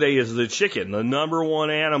 Next up today is the chicken, the number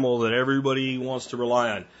one animal that everybody wants to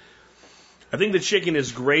rely on. I think the chicken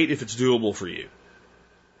is great if it's doable for you.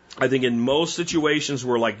 I think in most situations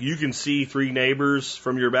where you can see 3 neighbors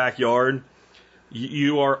from your backyard,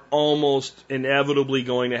 you are almost inevitably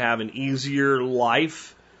going to have an easier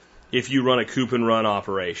life if you run a coop and run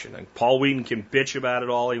operation. And Paul Wheaton can bitch about it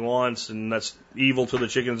all he wants, and that's evil to the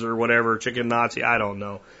chickens or whatever, chicken Nazi, I don't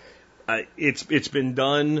know. It's been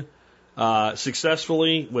done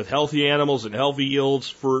successfully with healthy animals and healthy yields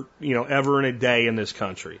for ever and a day in this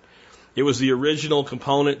country. It was the original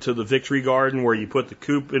component to the Victory Garden where you put the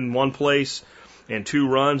coop in one place and 2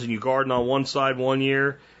 runs and you garden on one side one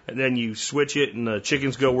year and then you switch it and the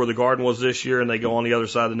chickens go where the garden was this year and they go on the other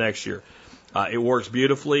side the next year. It works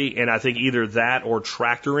beautifully, and I think either that or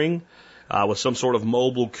tractoring with some sort of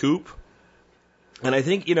mobile coop. And I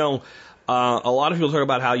think, a lot of people talk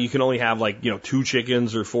about how you can only have 2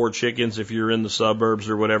 chickens or 4 chickens if you're in the suburbs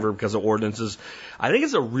or whatever because of ordinances. I think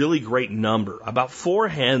it's a really great number. About 4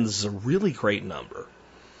 hens is a really great number.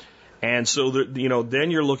 And so,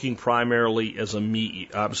 then you're looking primarily as as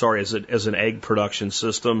an egg production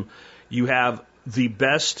system. You have the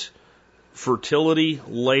best fertility,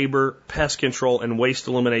 labor, pest control, and waste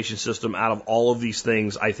elimination system out of all of these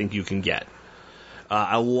things I think you can get.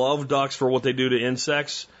 I love ducks for what they do to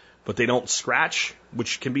insects, but they don't scratch,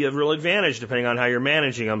 which can be a real advantage depending on how you're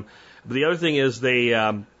managing them. But the other thing is they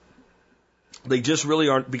just really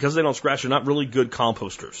aren't, because they don't scratch, they're not really good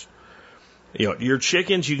composters. You know, your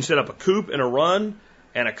chickens, you can set up a coop and a run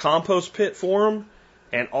and a compost pit for them,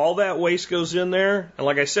 and all that waste goes in there. And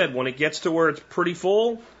like I said, when it gets to where it's pretty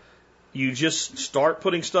full, you just start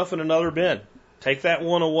putting stuff in another bin. Take that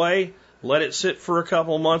one away, let it sit for a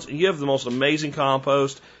couple of months, and you have the most amazing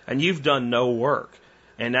compost, and you've done no work.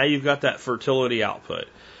 And now you've got that fertility output.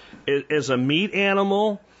 As a meat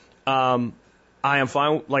animal, I am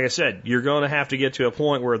fine. Like I said, you're going to have to get to a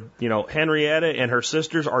point where, you know, Henrietta and her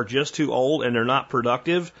sisters are just too old and they're not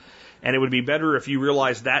productive. And it would be better if you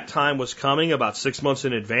realized that time was coming about 6 months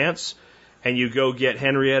in advance, and you go get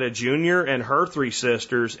Henrietta Jr. and her 3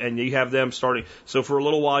 sisters, and you have them starting. So for a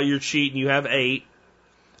little while you're cheating, you have 8.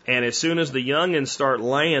 And as soon as the youngins start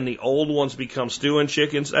laying, the old ones become stewing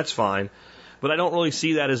chickens. That's fine. But I don't really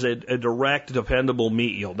see that as a direct, dependable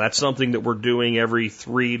meat yield. That's something that we're doing every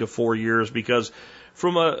 3 to 4 years because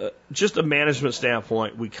from just a management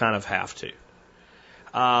standpoint, we kind of have to.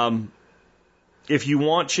 If you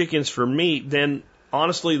want chickens for meat, then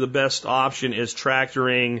honestly the best option is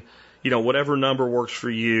tractoring, you know, whatever number works for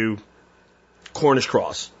you, Cornish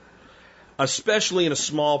cross. Especially in a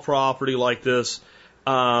small property like this.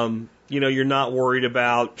 You know, you're not worried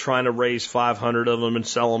about trying to raise 500 of them and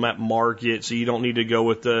sell them at market, so you don't need to go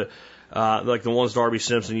with the, like the ones Darby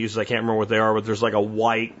Simpson uses. I can't remember what they are, but there's like a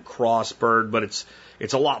white cross bird, but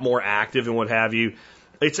it's a lot more active and what have you.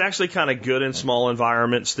 It's actually kind of good in small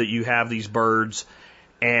environments that you have these birds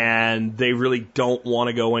and they really don't want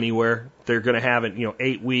to go anywhere. They're going to have it,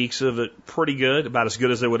 8 weeks of it pretty good, about as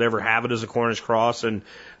good as they would ever have it as a Cornish cross, and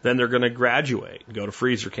then they're going to graduate and go to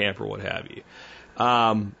freezer camp or what have you.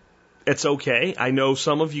 It's okay. I know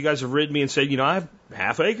some of you guys have written me and said, I have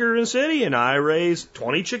half acre in the city and I raise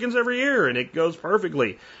 20 chickens every year and it goes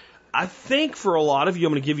perfectly. I think for a lot of you,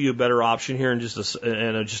 I'm going to give you a better option here in just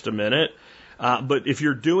a minute. But if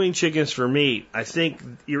you're doing chickens for meat, I think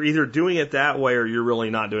you're either doing it that way or you're really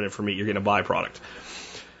not doing it for meat. You're getting a byproduct.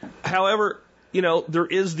 However, there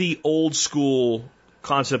is the old school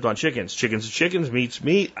concept on chickens. Chickens are chickens, meat's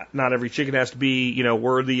meat. Not every chicken has to be,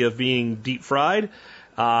 worthy of being deep fried.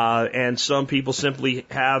 And some people simply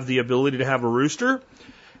have the ability to have a rooster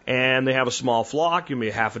and they have a small flock,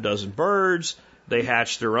 maybe half a dozen birds. They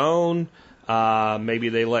hatch their own. Maybe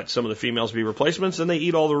they let some of the females be replacements and they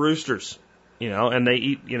eat all the roosters. And they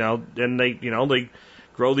eat, and they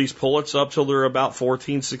grow these pullets up till they're about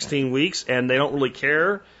 14, 16 weeks, and they don't really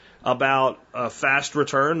care about a fast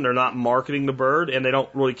return. They're not marketing the bird, and they don't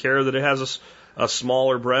really care that it has a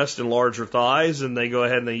smaller breast and larger thighs, and they go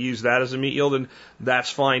ahead and they use that as a meat yield, and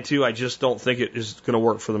that's fine too. I just don't think it is going to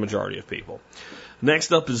work for the majority of people.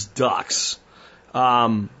 Next up is ducks.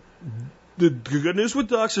 The good news with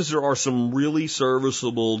ducks is there are some really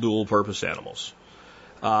serviceable dual-purpose animals.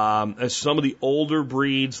 As some of the older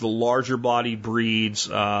breeds, the larger body breeds,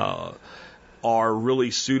 are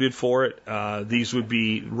really suited for it. These would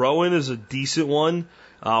be, Rowan is a decent one,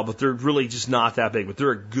 but they're really just not that big, but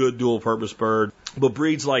they're a good dual purpose bird. But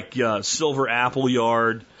breeds like, Silver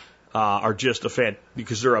Appleyard, are just a fan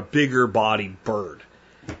because they're a bigger bodied bird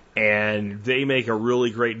and they make a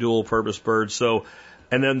really great dual purpose bird. So,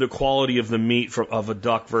 and then the quality of the meat of a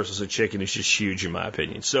duck versus a chicken is just huge in my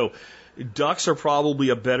opinion. So, ducks are probably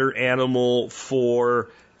a better animal for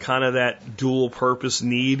kind of that dual purpose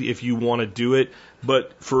need if you want to do it.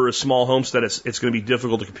 But for a small homestead, it's going to be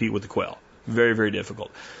difficult to compete with the quail. Very, very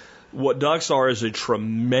difficult. What ducks are is a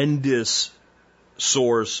tremendous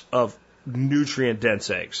source of nutrient-dense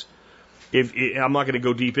eggs. I'm not going to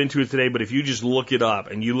go deep into it today, but if you just look it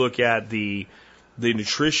up and you look at the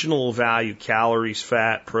nutritional value, calories,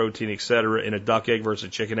 fat, protein, etc., in a duck egg versus a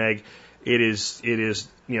chicken egg, it is,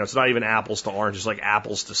 it's not even apples to oranges, like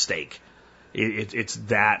apples to steak. It's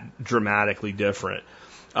that dramatically different.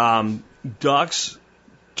 Ducks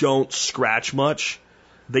don't scratch much.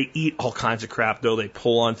 They eat all kinds of crap, though. They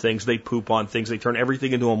pull on things. They poop on things. They turn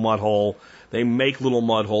everything into a mud hole. They make little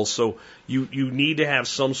mud holes. So you need to have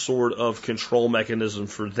some sort of control mechanism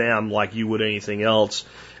for them like you would anything else.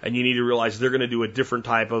 And you need to realize they're going to do a different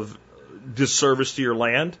type of disservice to your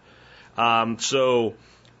land. So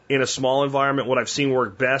in a small environment, what I've seen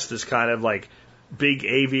work best is kind of like big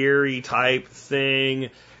aviary type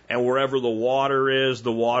thing. And wherever the water is,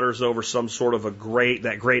 the water's over some sort of a grate.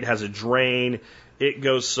 That grate has a drain. it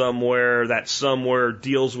goes somewhere. That somewhere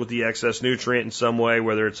deals with the excess nutrient in some way,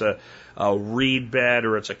 whether it's a reed bed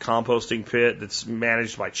or it's a composting pit that's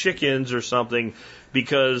managed by chickens or something.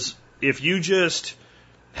 Because if you just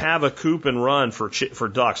have a coop and run for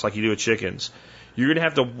ducks like you do with chickens, you're going to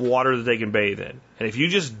have to water that they can bathe in. And if you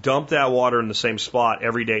just dump that water in the same spot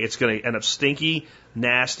every day, it's going to end up stinky,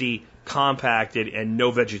 nasty, compacted, and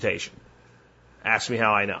no vegetation. Ask me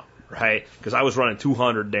how I know, right? Because I was running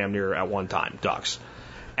 200 damn near at one time, ducks.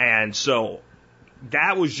 And so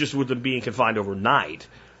that was just with them being confined overnight.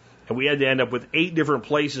 And we had to end up with 8 different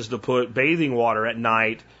places to put bathing water at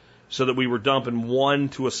night so that we were dumping one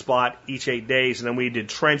to a spot each 8 days. And then we did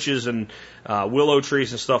trenches and willow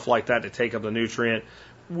trees and stuff like that to take up the nutrient.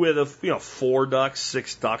 With 4 ducks,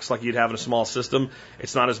 6 ducks like you'd have in a small system,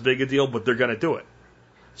 it's not as big a deal, but they're going to do it.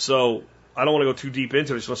 So I don't want to go too deep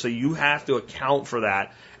into it. I just want to say you have to account for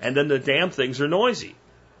that. And then the damn things are noisy.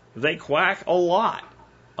 They quack a lot.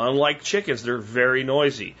 Unlike chickens, they're very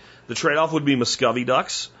noisy. The trade-off would be Muscovy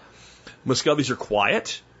ducks. Muscovies are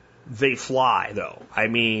quiet. They fly, though. I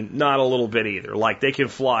mean, not a little bit either. Like, they can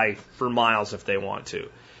fly for miles if they want to.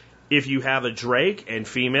 If you have a drake and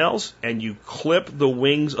females, and you clip the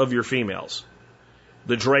wings of your females,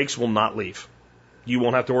 the drakes will not leave. You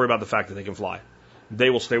won't have to worry about the fact that they can fly. They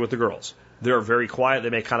will stay with the girls. They're very quiet. They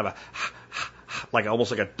make kind of a like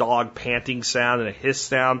almost like a dog panting sound and a hiss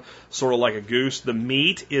sound, sort of like a goose. The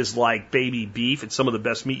meat is like baby beef. It's some of the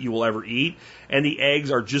best meat you will ever eat. And the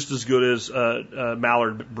eggs are just as good as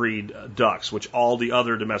mallard breed ducks, which all the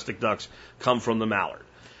other domestic ducks come from the mallard.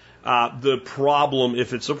 The problem,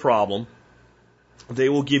 if it's a problem, they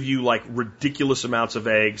will give you like ridiculous amounts of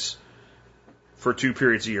eggs for 2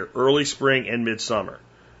 periods a year, early spring and midsummer.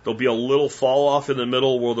 There'll be a little fall off in the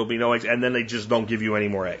middle where there'll be no eggs, and then they just don't give you any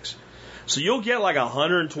more eggs. So you'll get like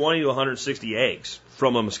 120 to 160 eggs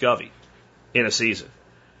from a Muscovy in a season,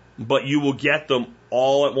 but you will get them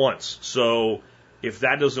all at once. So if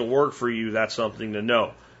that doesn't work for you, that's something to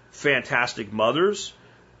know. Fantastic mothers,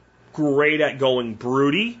 great at going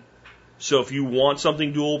broody. So if you want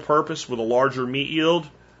something dual purpose with a larger meat yield,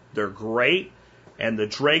 they're great. And the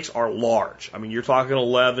drakes are large. I mean, you're talking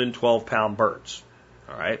 11, 12-pound birds.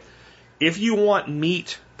 All right. If you want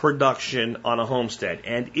meat production on a homestead,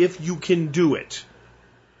 and if you can do it,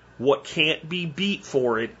 what can't be beat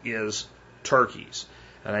for it is turkeys.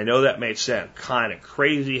 And I know that may sound kind of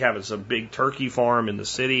crazy having some big turkey farm in the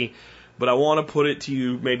city, but I want to put it to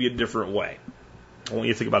you maybe a different way. I want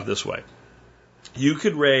you to think about it this way. You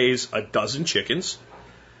could raise a dozen chickens.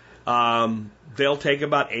 They'll take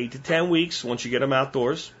about 8 to 10 weeks once you get them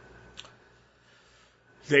outdoors.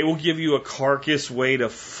 They will give you a carcass weight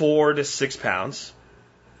of 4 to 6 pounds.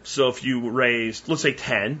 So if you raised, let's say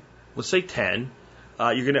 10, you're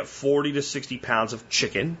going to have 40 to 60 pounds of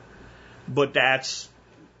chicken. But that's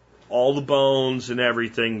all the bones and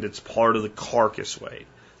everything that's part of the carcass weight.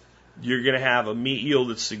 You're going to have a meat yield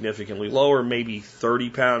that's significantly lower, maybe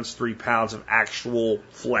 30 pounds, 3 pounds of actual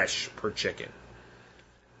flesh per chicken.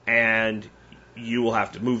 And you will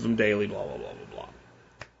have to move them daily, blah, blah, blah, blah, blah.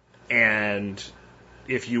 And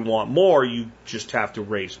if you want more, you just have to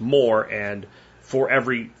raise more. And for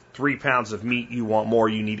every 3 pounds of meat you want more,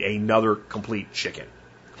 you need another complete chicken.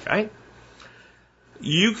 Okay?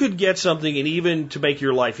 You could get something, and even to make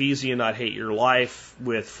your life easy and not hate your life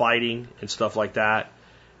with fighting and stuff like that,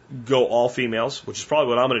 go all females, which is probably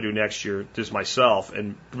what I'm going to do next year, just myself,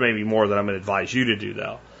 and maybe more than I'm going to advise you to do,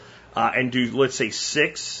 though. And do, let's say,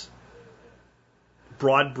 6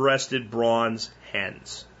 broad-breasted bronze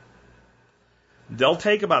hens. They'll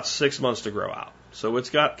take about 6 months to grow out. So it's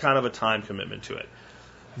got kind of a time commitment to it.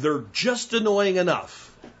 They're just annoying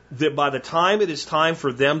enough that by the time it is time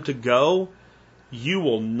for them to go, you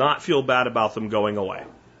will not feel bad about them going away.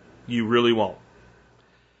 You really won't.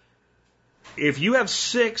 If you have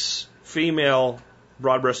 6 female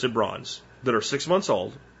broad-breasted bronze that are 6 months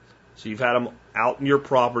old, so you've had them out in your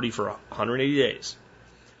property for 180 days,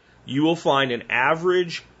 you will find an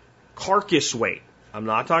average carcass weight. I'm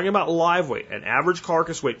not talking about live weight. An average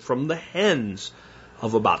carcass weight from the hens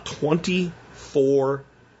of about 24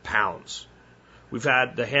 pounds. We've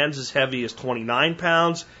had the hens as heavy as 29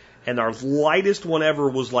 pounds, and our lightest one ever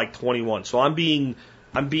was like 21. So I'm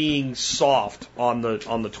being soft on the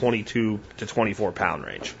 22 to 24 pound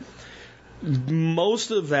range.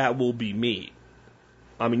 Most of that will be meat.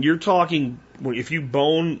 I mean, you're talking, if you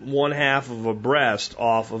bone one half of a breast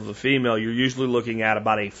off of the female, you're usually looking at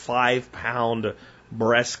about a 5-pound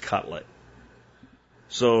breast cutlet.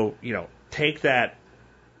 So, take that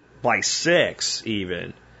by 6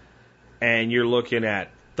 even, and you're looking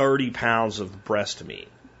at 30 pounds of breast meat.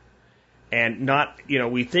 And not,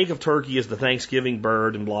 we think of turkey as the Thanksgiving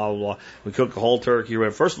bird and blah, blah, blah. We cook a whole turkey.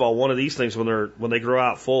 First of all, one of these things, when they grow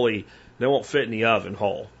out fully, they won't fit in the oven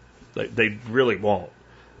whole. They really won't.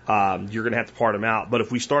 You're going to have to part them out. But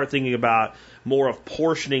if we start thinking about more of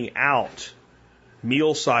portioning out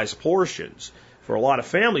meal-sized portions, for a lot of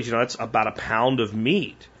families, that's about a pound of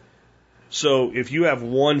meat. So if you have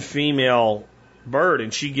one female bird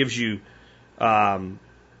and she gives you,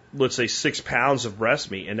 let's say 6 pounds of breast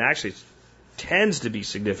meat, and actually it tends to be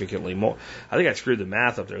significantly more. I think I screwed the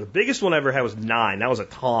math up there. The biggest one I ever had was 9. That was a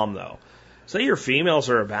tom, though. Say your females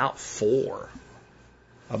are about 4.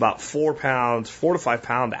 About 4 pounds, 4 to 5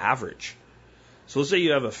 pound average. So let's say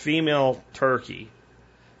you have a female turkey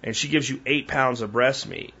and she gives you 8 pounds of breast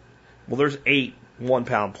meat. Well, there's 8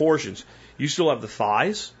 1-pound portions. You still have the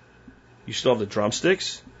thighs. You still have the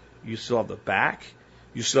drumsticks. You still have the back.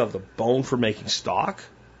 You still have the bone for making stock.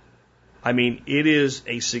 I mean, it is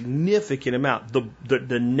a significant amount.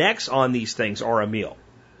 The necks on these things are a meal.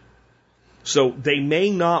 So they may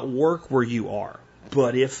not work where you are,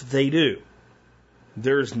 but if they do,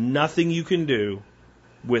 there's nothing you can do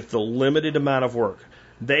with the limited amount of work.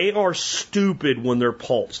 They are stupid when they're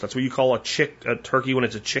poults. That's what you call a turkey when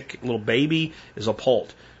it's a little baby is a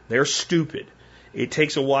poult. They're stupid. It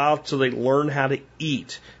takes a while till they learn how to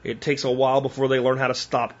eat. It takes a while before they learn how to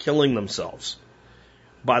stop killing themselves.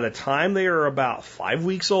 By the time they are about 5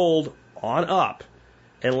 weeks old on up,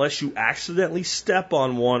 unless you accidentally step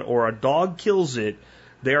on one or a dog kills it,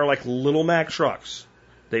 they are like little Mack trucks.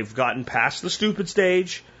 They've gotten past the stupid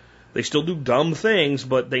stage. They still do dumb things,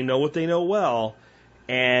 but they know what they know well.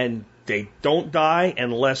 And they don't die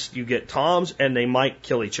unless you get toms, and they might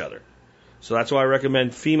kill each other. So that's why I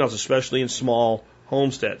recommend females, especially in small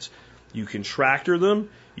homesteads. You can tractor them.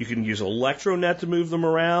 You can use electronet to move them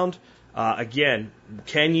around. Again,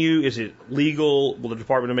 is it legal? Will the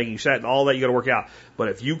Department of Making Set? All that you got to work out. But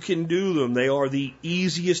if you can do them, they are the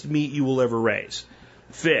easiest meat you will ever raise.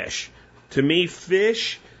 Fish. To me,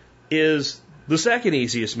 fish is the second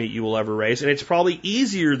easiest meat you will ever raise, and it's probably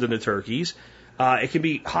easier than the turkeys. It can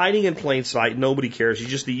be hiding in plain sight. Nobody cares.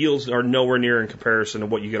 The yields are nowhere near in comparison to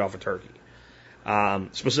what you get off a turkey.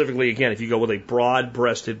 Specifically, again, if you go with a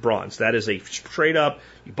broad-breasted bronze, that is a straight up,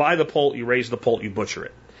 you buy the poult, you raise the poult, you butcher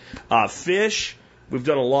it. Fish, we've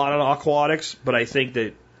done a lot on aquatics, but I think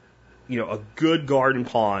that, a good garden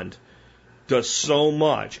pond does so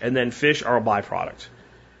much, and then fish are a byproduct.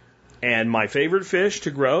 And my favorite fish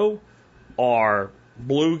to grow are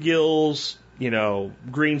bluegills,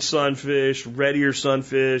 green sunfish, red ear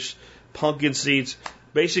sunfish, pumpkin seeds.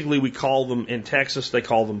 Basically, we call them, in Texas, they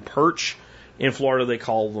call them perch. In Florida, they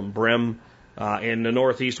call them brim. In the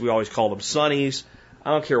Northeast, we always call them sunnies. I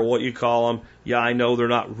don't care what you call them. Yeah, I know they're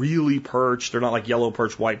not really perch. They're not like yellow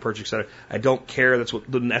perch, white perch, etc. I don't care. That's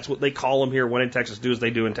what they call them here. When in Texas, do as they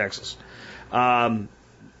do in Texas.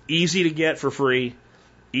 Easy to get for free.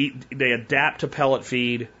 They adapt to pellet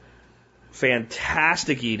feed.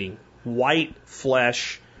 Fantastic eating. White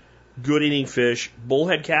flesh. Good eating fish.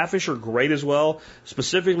 Bullhead catfish are great as well.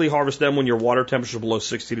 Specifically harvest them when your water temperature is below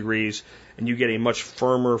 60 degrees and you get a much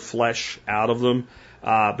firmer flesh out of them.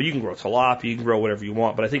 But you can grow tilapia, you can grow whatever you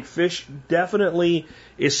want. But I think fish definitely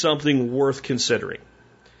is something worth considering.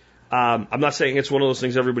 I'm not saying it's one of those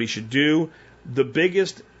things everybody should do. The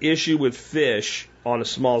biggest issue with fish on a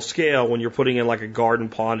small scale, when you're putting in like a garden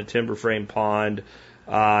pond, a timber frame pond,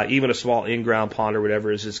 even a small in-ground pond or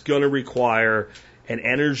whatever, is it's going to require an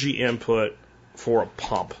energy input for a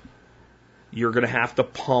pump. You're going to have to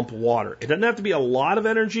pump water. It doesn't have to be a lot of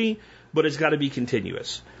energy, but it's got to be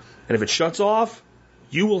continuous. And if it shuts off,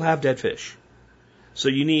 you will have dead fish. So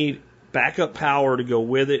you need backup power to go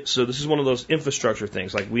with it. So this is one of those infrastructure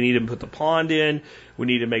things. Like we need to put the pond in. We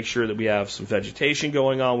need to make sure that we have some vegetation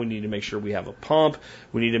going on. We need to make sure we have a pump.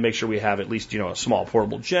 We need to make sure we have at least, a small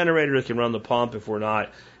portable generator that can run the pump if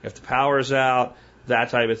the power is out, that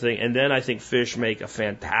type of thing. And then I think fish make a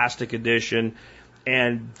fantastic addition.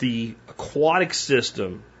 And the aquatic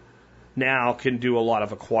system now can do a lot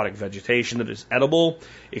of aquatic vegetation that is edible.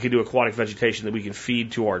 It can do aquatic vegetation that we can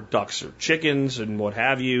feed to our ducks or chickens and what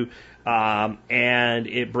have you. And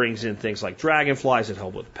it brings in things like dragonflies that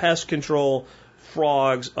help with pest control,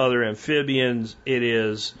 frogs, other amphibians. It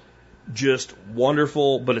is just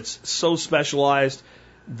wonderful, but it's so specialized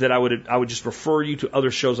that I would just refer you to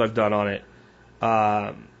other shows I've done on it.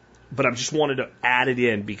 But I just wanted to add it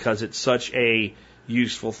in because it's such a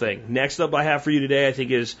useful thing. Next up I have for you today, I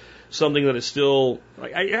think, is something that is still,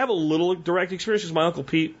 I have a little direct experience because my Uncle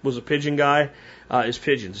Pete was a pigeon guy, is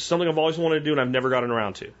pigeons. It's something I've always wanted to do and I've never gotten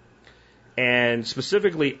around to. And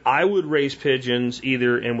specifically, I would raise pigeons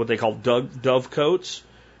either in what they call dove cotes,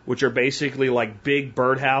 which are basically like big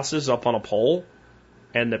birdhouses up on a pole,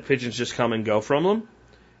 and the pigeons just come and go from them,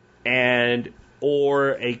 and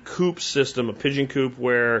or a coop system, a pigeon coop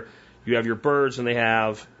where you have your birds and they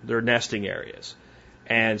have their nesting areas.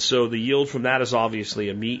 And so the yield from that is obviously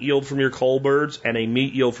a meat yield from your coal birds and a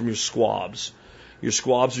meat yield from your squabs. Your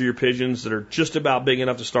squabs are your pigeons that are just about big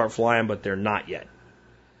enough to start flying, but they're not yet.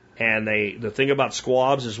 And the thing about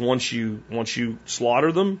squabs is once you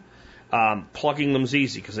slaughter them, plucking them is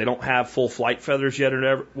easy because they don't have full flight feathers yet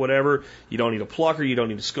or whatever. You don't need a plucker, you don't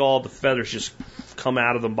need a scald. The feathers just come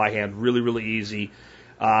out of them by hand really, really easy.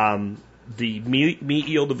 The meat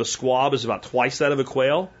yield of a squab is about twice that of a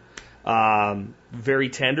quail. Very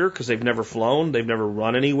tender because they've never flown, they've never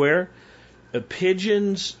run anywhere.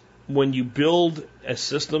 Pigeons, when you build a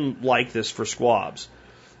system like this for squabs,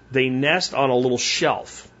 they nest on a little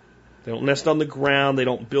shelf. They don't nest on the ground. They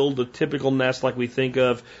don't build a typical nest like we think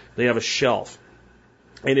of. They have a shelf.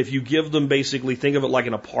 And if you give them basically, think of it like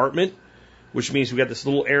an apartment, which means we've got this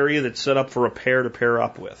little area that's set up for a pair to pair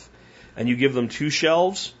up with. And you give them 2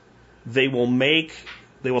 shelves, they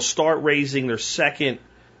will start raising their second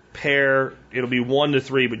pair. It'll be 1 to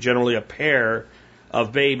 3, but generally a pair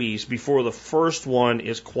of babies before the first one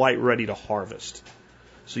is quite ready to harvest.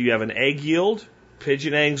 So you have an egg yield.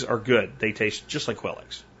 Pigeon eggs are good. They taste just like quail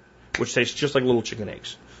eggs, which taste just like little chicken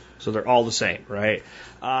eggs. So they're all the same, right?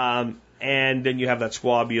 And then you have that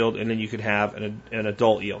squab yield, and then you can have an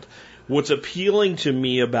adult yield. What's appealing to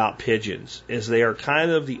me about pigeons is they are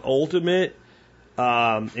kind of the ultimate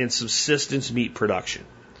in subsistence meat production.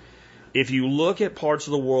 If you look at parts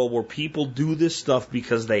of the world where people do this stuff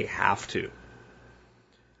because they have to,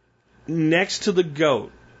 next to the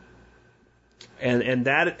goat, and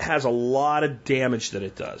that has a lot of damage that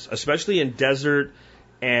it does, especially in desert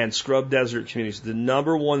and scrub desert communities. The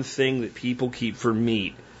number one thing that people keep for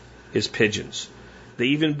meat is pigeons. They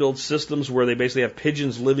even build systems where they basically have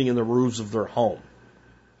pigeons living in the roofs of their home.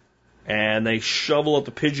 And they shovel up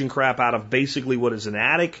the pigeon crap out of basically what is an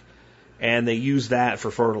attic, and they use that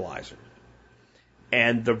for fertilizer.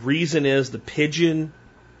 And the reason is the pigeon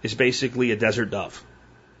is basically a desert dove.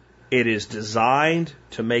 It is designed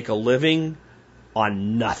to make a living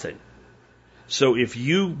on nothing. So if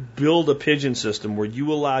you build a pigeon system where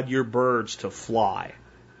you allowed your birds to fly,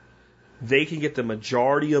 they can get the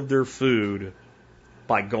majority of their food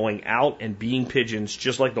by going out and being pigeons,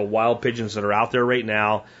 just like the wild pigeons that are out there right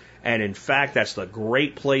now. And in fact, that's the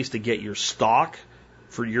great place to get your stock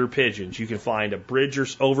for your pigeons. You can find a bridge or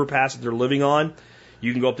overpass that they're living on.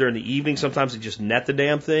 You can go up there in the evening. Sometimes they just net the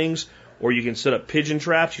damn things. Or you can set up pigeon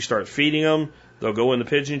traps. You start feeding them. They'll go in the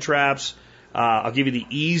pigeon traps. I'll give you the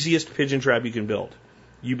easiest pigeon trap you can build.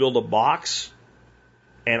 You build a box,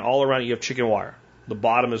 and all around it you have chicken wire. The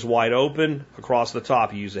bottom is wide open. Across the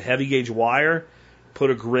top, you use a heavy gauge wire.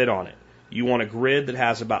 Put a grid on it. You want a grid that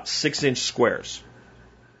has about 6-inch squares.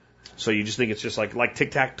 So you just think it's just like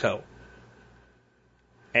tic-tac-toe.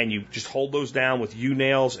 And you just hold those down with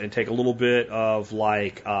U-nails and take a little bit of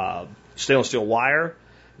stainless steel wire,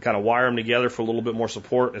 kind of wire them together for a little bit more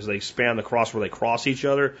support as they span the cross where they cross each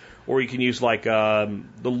other. Or you can use the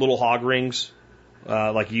little hog rings,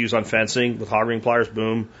 like you use on fencing with hog ring pliers,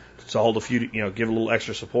 boom, to hold a few, give a little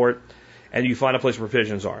extra support. And you find a place where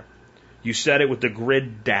pigeons are. You set it with the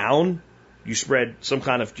grid down. You spread some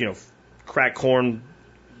kind of, cracked corn,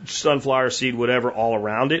 sunflower seed, whatever, all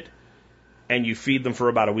around it. And you feed them for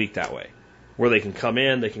about a week that way, where they can come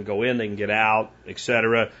in, they can go in, they can get out,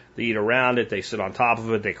 etc. They eat around it, they sit on top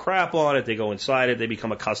of it, they crap on it, they go inside it, they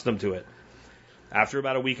become accustomed to it. After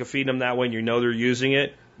about a week of feeding them that way and you know they're using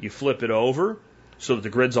it, you flip it over so that the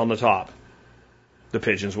grid's on the top. The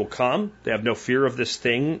pigeons will come, they have no fear of this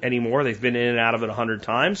thing anymore, they've been in and out of it 100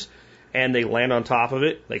 times, and they land on top of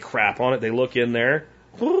it, they crap on it, they look in there,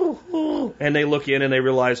 and they look in and they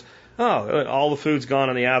realize, oh, all the food's gone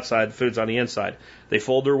on the outside, the food's on the inside. They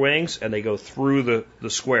fold their wings and they go through the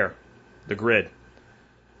square, the grid.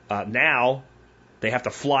 Now, they have to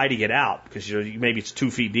fly to get out because maybe it's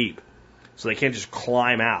 2 feet deep. So they can't just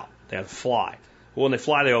climb out. They have to fly. Well, when they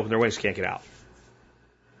fly, they open their wings, can't get out.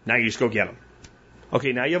 Now you just go get them.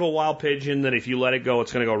 Okay, now you have a wild pigeon that if you let it go,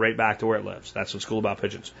 it's going to go right back to where it lives. That's what's cool about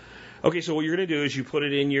pigeons. Okay, so what you're going to do is you put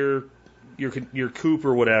it in your coop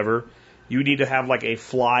or whatever. You need to have like a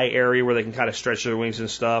fly area where they can kind of stretch their wings and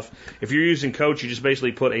stuff. If you're using coats, you just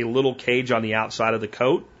basically put a little cage on the outside of the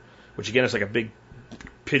coat, which again is like a big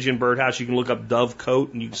pigeon birdhouse. You can look up dove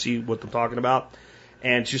coat and you can see what I'm talking about.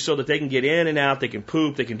 And just so that they can get in and out, they can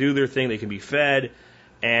poop, they can do their thing, they can be fed.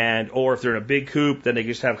 Or if they're in a big coop, then they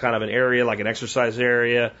just have kind of an area, like an exercise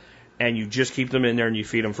area, and you just keep them in there and you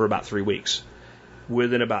feed them for about 3 weeks.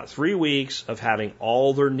 within about 3 weeks of having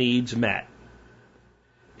all their needs met.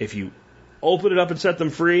 If you open it up and set them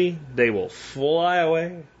free, they will fly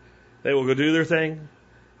away, they will go do their thing,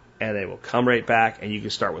 and they will come right back, and you can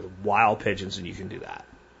start with wild pigeons, and you can do that.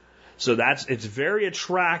 So it's very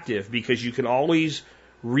attractive because you can always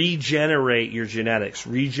regenerate your genetics,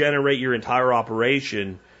 regenerate your entire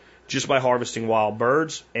operation just by harvesting wild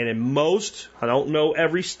birds. And in most, I don't know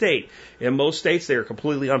every state, in most states they are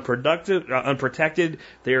completely unprotected.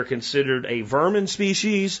 They are considered a vermin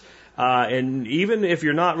species. And even if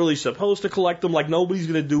you're not really supposed to collect them, like nobody's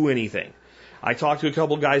going to do anything. I talked to a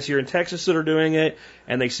couple of guys here in Texas that are doing it,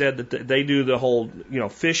 and they said that they do the whole,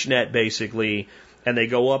 fish net basically, and they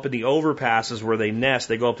go up in the overpasses where they nest.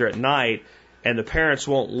 They go up there at night, and the parents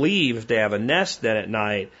won't leave if they have a nest then at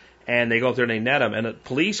night, and they go up there and they net them. And the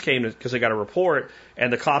police came because they got a report,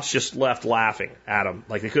 and the cops just left laughing at them,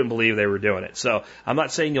 like they couldn't believe they were doing it. So I'm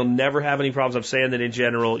not saying you'll never have any problems. I'm saying that in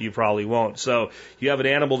general you probably won't. So you have an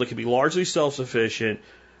animal that can be largely self-sufficient,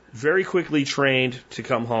 very quickly trained to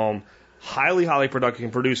come home, highly, highly productive,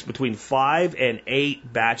 can produce between 5 and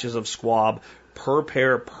 8 batches of squab per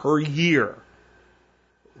pair per year.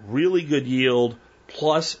 Really good yield,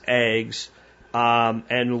 plus eggs,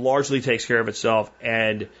 and largely takes care of itself.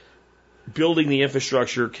 And building the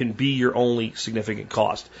infrastructure can be your only significant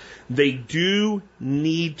cost. They do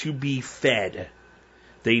need to be fed.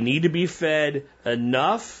 They need to be fed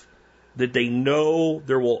enough that they know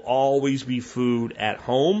there will always be food at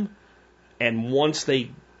home. And once they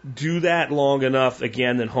do that long enough,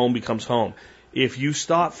 again, then home becomes home. If you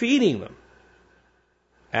stop feeding them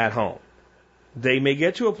at home, they may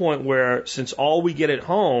get to a point where, since all we get at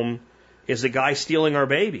home is the guy stealing our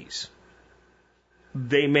babies,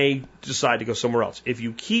 they may decide to go somewhere else. If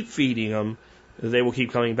you keep feeding them, they will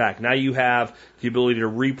keep coming back. Now you have the ability to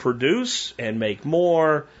reproduce and make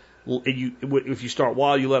more. If you start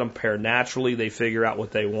wild, you let them pair naturally. They figure out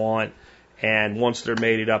what they want, and once they're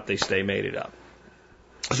mated up, they stay mated up.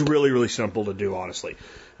 It's really, really simple to do, honestly.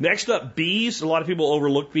 Next up, bees. A lot of people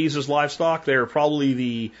overlook bees as livestock. They're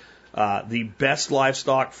probably the best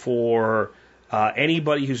livestock for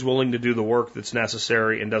anybody who's willing to do the work that's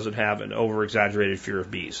necessary and doesn't have an over-exaggerated fear of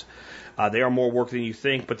bees. They are more work than you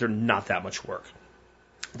think, but they're not that much work.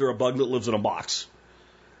 They're a bug that lives in a box.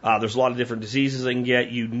 There's a lot of different diseases they can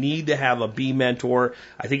get. You need to have a bee mentor.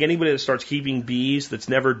 I think anybody that starts keeping bees that's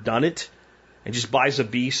never done it and just buys a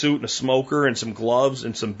bee suit and a smoker and some gloves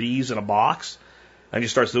and some bees in a box and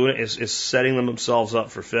just starts doing it is setting themselves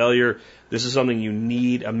up for failure. This is something you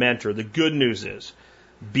need a mentor. The good news is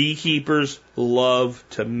beekeepers love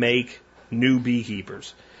to make new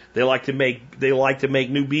beekeepers. They like to make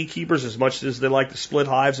new beekeepers as much as they like to split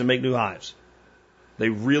hives and make new hives. They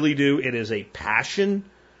really do. It is a passion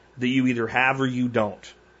that you either have or you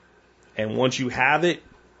don't. And once you have it,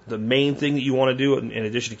 the main thing that you want to do, in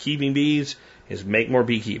addition to keeping bees, is make more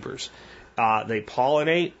beekeepers. They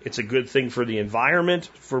pollinate. It's a good thing for the environment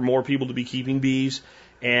for more people to be keeping bees.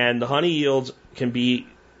 And the honey yields can be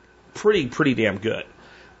pretty damn good.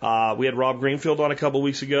 We had Rob Greenfield on a couple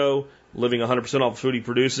weeks ago, living 100% off the food he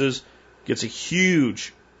produces, gets a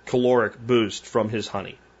huge caloric boost from his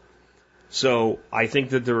honey. So I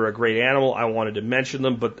think that they're a great animal. I wanted to mention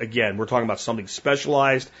them, but again, we're talking about something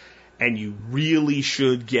specialized, and you really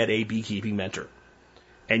should get a beekeeping mentor.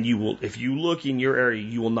 And you will, if you look in your area,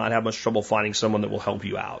 you will not have much trouble finding someone that will help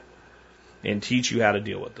you out and teach you how to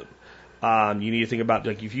deal with them. You need to think about,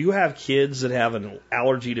 like, if you have kids that have an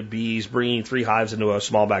allergy to bees, bringing 3 hives into a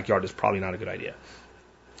small backyard is probably not a good idea.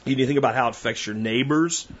 You need to think about how it affects your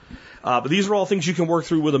neighbors. But these are all things you can work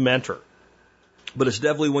through with a mentor. But it's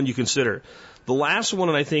definitely one you consider. The last one,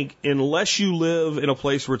 and I think, unless you live in a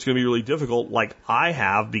place where it's going to be really difficult, like I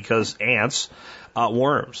have, because ants,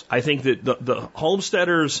 worms. I think that the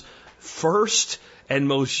homesteader's first and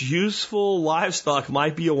most useful livestock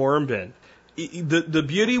might be a worm bin. The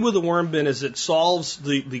beauty with the worm bin is it solves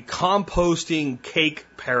the composting cake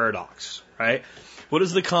paradox, right? What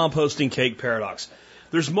is the composting cake paradox?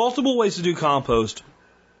 There's multiple ways to do compost,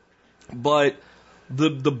 but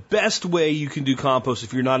the best way you can do compost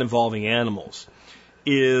if you're not involving animals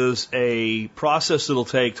is a process that'll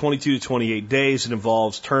take 22 to 28 days. It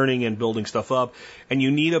involves turning and building stuff up, and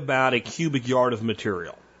you need about a cubic yard of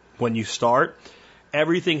material. When you start,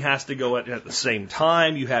 everything has to go at the same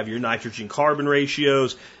time. You have your nitrogen-carbon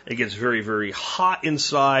ratios. It gets very, very hot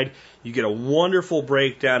inside. You get a wonderful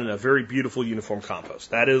breakdown and a very beautiful uniform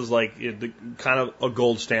compost. That is like the kind of a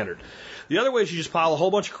gold standard. The other way is you just pile a whole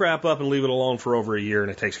bunch of crap up and leave it alone for over a year, and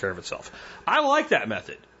it takes care of itself. I like that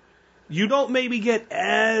method. You don't maybe get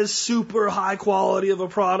as super high quality of a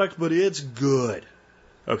product, but it's good.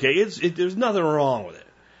 Okay, there's nothing wrong with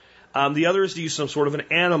it. The other is to use some sort of an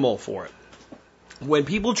animal for it. When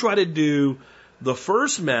people try to do the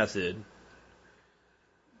first method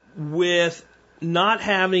with not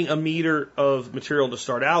having a meter of material to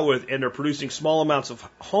start out with, and they're producing small amounts of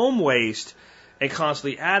home waste and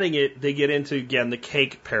constantly adding it, they get into, again, the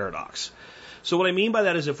cake paradox. So what I mean by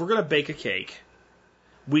that is if we're going to bake a cake,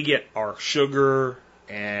 we get our sugar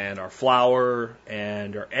and our flour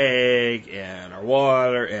and our egg and our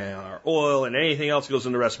water and our oil and anything else goes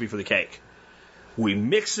in the recipe for the cake. We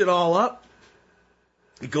mix it all up.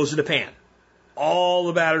 It goes in the pan. All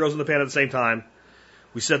the batter goes in the pan at the same time.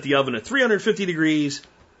 We set the oven at 350 degrees.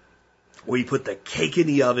 We put the cake in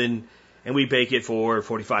the oven and we bake it for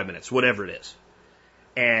 45 minutes, whatever it is.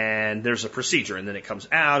 And there's a procedure, and then it comes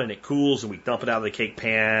out and it cools and we dump it out of the cake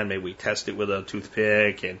pan. Maybe we test it with a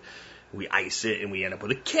toothpick and we ice it and we end up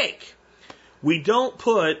with a cake. We don't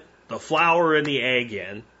put the flour and the egg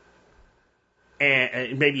in,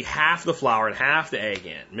 and maybe half the flour and half the egg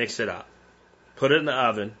in, mix it up, put it in the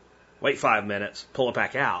oven, wait 5 minutes, pull it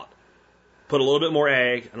back out, put a little bit more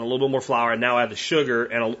egg and a little bit more flour, and now add the sugar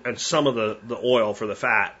and some of the oil for the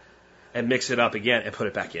fat, and mix it up again and put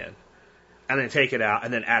it back in. And then take it out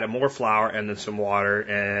and then add more flour and then some water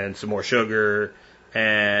and some more sugar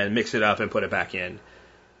and mix it up and put it back in.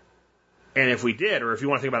 And if we did, or if you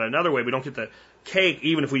want to think about it another way, we don't get the cake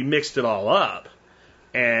even if we mixed it all up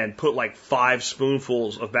and put like 5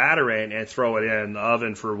 spoonfuls of batter in and throw it in the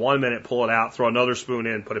oven for 1 minute, pull it out, throw another spoon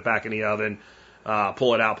in, put it back in the oven,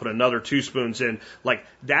 pull it out, put another 2 spoons in. Like,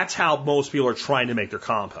 that's how most people are trying to make their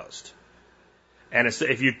compost. And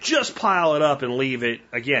if you just pile it up and leave it,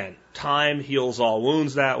 again, time heals all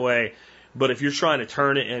wounds that way. But if you're trying to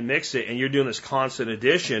turn it and mix it and you're doing this constant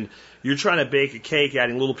addition, you're trying to bake a cake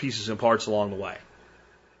adding little pieces and parts along the way.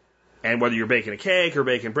 And whether you're baking a cake or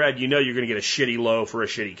baking bread, you know you're going to get a shitty loaf or a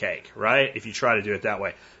shitty cake, right? If you try to do it that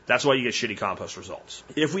way. That's why you get shitty compost results.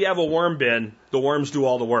 If we have a worm bin, the worms do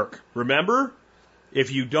all the work. Remember,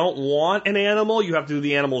 if you don't want an animal, you have to do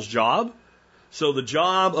the animal's job. So the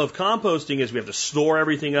job of composting is we have to store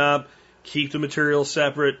everything up, keep the material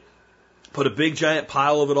separate, put a big giant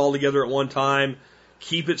pile of it all together at one time,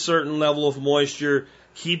 keep it certain level of moisture,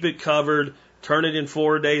 keep it covered, turn it in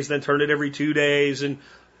 4 days, then turn it every 2 days, and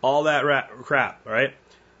all that crap, right?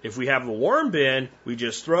 If we have the worm bin, we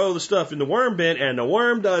just throw the stuff in the worm bin, and the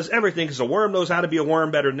worm does everything because the worm knows how to be a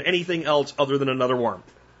worm better than anything else other than another worm.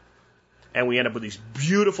 And we end up with these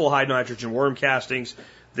beautiful high nitrogen worm castings,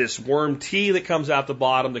 this worm tea that comes out the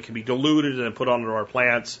bottom that can be diluted and then put onto our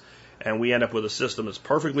plants, and we end up with a system that's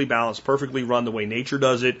perfectly balanced, perfectly run the way nature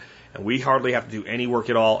does it, and we hardly have to do any work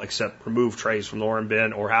at all except remove trays from the worm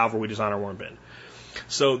bin or however we design our worm bin.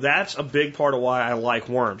 So that's a big part of why I like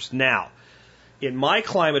worms. Now, in my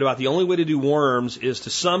climate, about the only way to do worms is to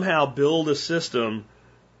somehow build a system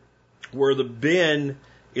where the bin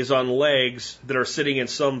is on legs that are sitting in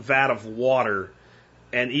some vat of water,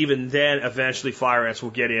 and even then, eventually fire ants will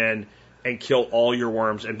get in and kill all your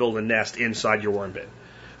worms and build a nest inside your worm bin.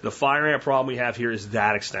 The fire ant problem we have here is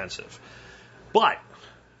that extensive. But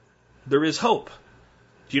there is hope.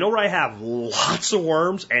 Do you know where I have lots of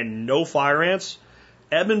worms and no fire ants?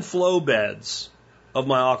 Ebb and flow beds of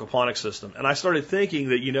my aquaponics system. And I started thinking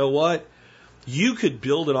that, you know what? You could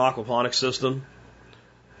build an aquaponics system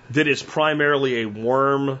that is primarily a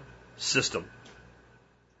worm system.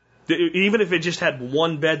 Even if it just had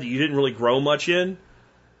one bed that you didn't really grow much in,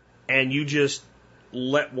 and you just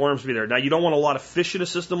let worms be there. Now, you don't want a lot of fish in a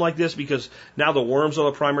system like this because now the worms are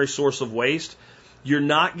the primary source of waste. You're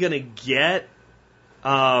not going to get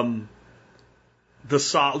the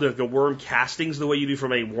worm castings the way you do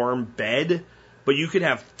from a worm bed, but you could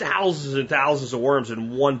have thousands and thousands of worms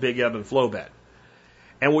in one big ebb and flow bed.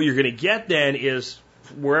 And what you're going to get then is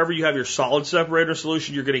wherever you have your solid separator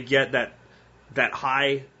solution, you're going to get that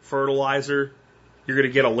high fertilizer, you're going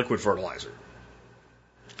to get a liquid fertilizer.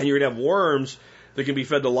 And you're going to have worms that can be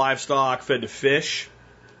fed to livestock, fed to fish,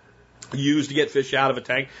 used to get fish out of a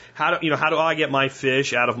tank. How do I get my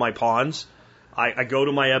fish out of my ponds? I go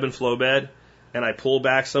to my ebb and flow bed and I pull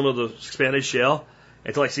back some of the expanded shell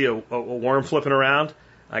until I see a worm flipping around.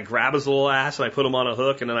 I grab his little ass and I put him on a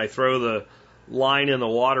hook, and then I throw the line in the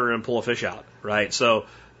water and pull a fish out, right? So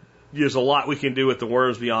there's a lot we can do with the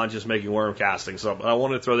worms beyond just making worm castings. So I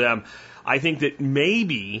wanted to throw them. I think that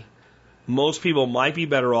maybe most people might be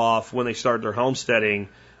better off when they start their homesteading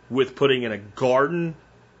with putting in a garden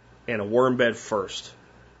and a worm bed first.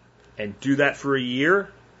 And do that for a year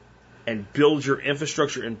and build your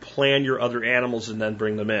infrastructure and plan your other animals and then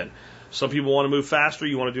bring them in. Some people want to move faster.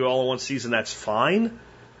 You want to do it all in one season. That's fine.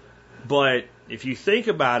 But if you think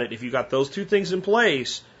about it, if you got those two things in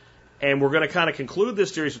place, and we're going to kind of conclude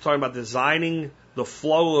this series, we're talking about designing the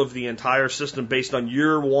flow of the entire system based on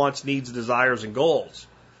your wants, needs, desires, and goals.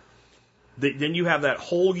 Then you have that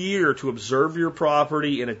whole year to observe your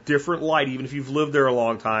property in a different light, even if you've lived there a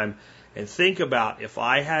long time, and think about, if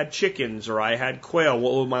I had chickens or I had quail,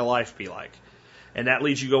 what would my life be like? And that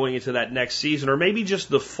leads you going into that next season, or maybe just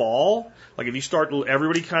the fall. Like if you start,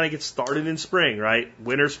 everybody kind of gets started in spring, right?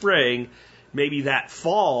 Winter, spring. Maybe that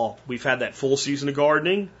fall, we've had that full season of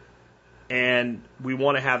gardening, and we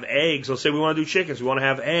want to have eggs. Let's say we want to do chickens. We want to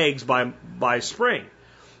have eggs by spring.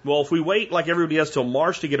 Well, if we wait like everybody else till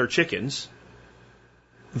March to get our chickens,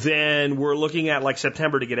 then we're looking at like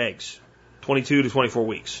September to get eggs, 22 to 24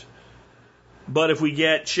 weeks. But if we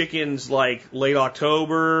get chickens like late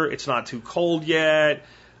October, it's not too cold yet,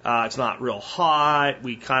 it's not real hot,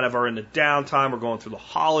 we kind of are in the downtime, we're going through the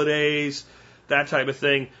holidays, that type of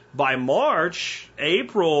thing. By March,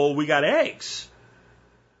 April, we got eggs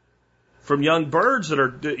from young birds that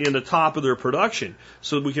are in the top of their production,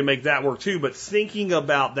 so we can make that work too. But thinking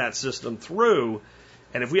about that system through,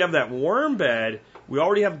 and if we have that worm bed, we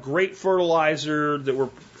already have great fertilizer that we're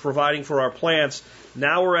providing for our plants.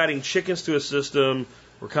 Now we're adding chickens to a system.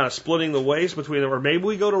 We're kind of splitting the waste between them. Or maybe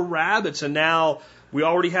we go to rabbits, and now we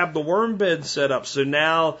already have the worm bed set up. So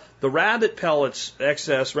now the rabbit pellets,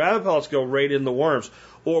 excess rabbit pellets, go right in the worms.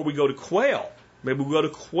 Or we go to quail. Maybe we go to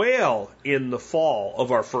quail in the fall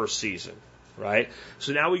of our first season, right?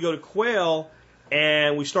 So now we go to quail,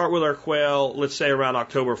 and we start with our quail, let's say around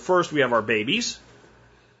October 1st, we have our babies.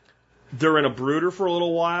 They're in a brooder for a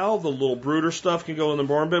little while. The little brooder stuff can go in the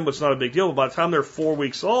worm bin, but it's not a big deal. But by the time they're 4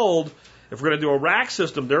 weeks old, if we're going to do a rack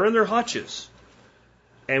system, they're in their hutches.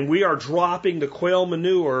 And we are dropping the quail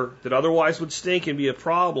manure that otherwise would stink and be a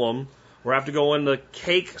problem, or have to go in the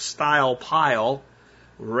cake-style pile,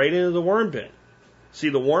 right into the worm bin. See,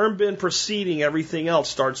 the worm bin preceding everything else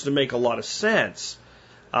starts to make a lot of sense.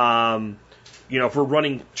 If we're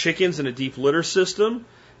running chickens in a deep litter system,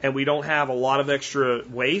 and we don't have a lot of extra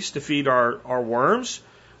waste to feed our worms,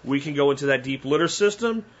 we can go into that deep litter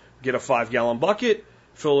system, get a 5-gallon bucket,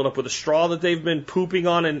 fill it up with a straw that they've been pooping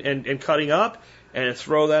on and cutting up, and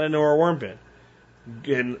throw that into our worm bin.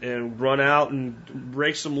 And run out and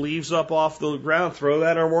rake some leaves up off the ground, throw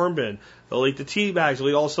that in our worm bin. They'll eat the tea bags, they'll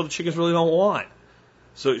eat all the stuff the chickens really don't want.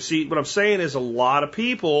 So, see, what I'm saying is a lot of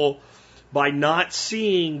people, by not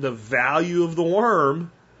seeing the value of the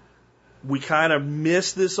worm, we kind of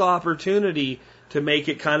miss this opportunity to make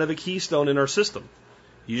it kind of a keystone in our system.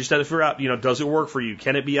 You just have to figure out, does it work for you?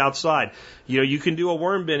 Can it be outside? You can do a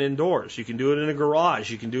worm bin indoors. You can do it in a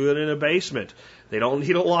garage. You can do it in a basement. They don't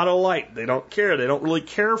need a lot of light. They don't care. They don't really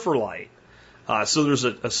care for light. So there's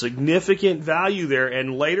a significant value there.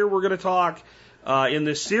 And later we're going to talk in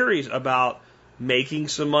this series about making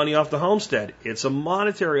some money off the homestead. It's a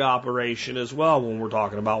monetary operation as well when we're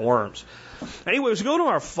talking about worms. Anyways, to go to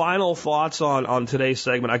our final thoughts on today's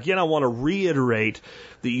segment. Again, I want to reiterate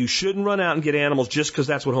that you shouldn't run out and get animals just because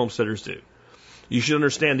that's what homesteaders do. You should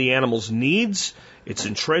understand the animal's needs, its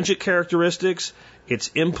intrinsic characteristics, its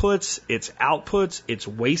inputs, its outputs, its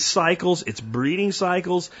waste cycles, its breeding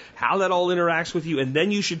cycles, how that all interacts with you, and then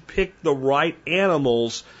you should pick the right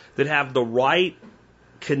animals that have the right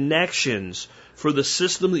connections for the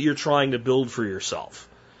system that you're trying to build for yourself.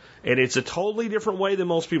 And it's a totally different way than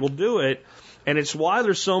most people do it, and it's why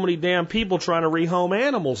there's so many damn people trying to rehome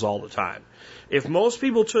animals all the time. If most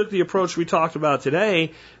people took the approach we talked about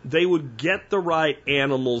today, they would get the right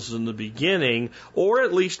animals in the beginning, or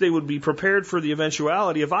at least they would be prepared for the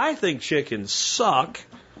eventuality of, I think chickens suck,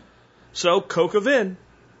 so coq au vin.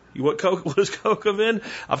 What is coq au vin?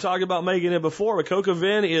 I've talked about making it before, but coq au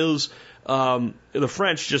vin is the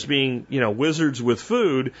French just being, wizards with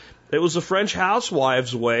food. It was the French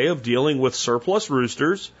housewives' way of dealing with surplus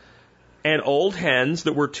roosters and old hens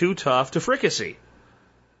that were too tough to fricassee.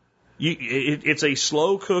 It's a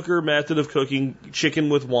slow cooker method of cooking chicken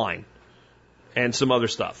with wine and some other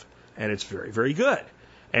stuff. And it's very, very good.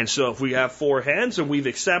 And so if we have 4 hens and we've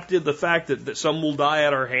accepted the fact that some will die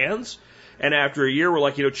at our hands, and after a year we're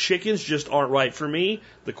like, chickens just aren't right for me,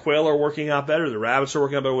 the quail are working out better, the rabbits are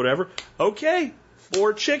working out better, whatever. Okay,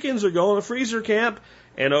 4 chickens are going to freezer camp,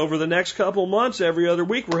 and over the next couple months, every other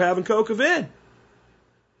week, we're having coq au vin.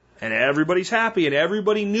 And everybody's happy, and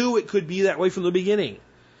everybody knew it could be that way from the beginning.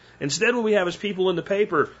 Instead, what we have is people in the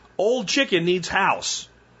paper, old chicken needs house,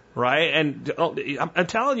 right? And I'm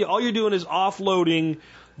telling you, all you're doing is offloading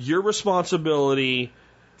your responsibility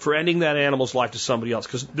for ending that animal's life to somebody else.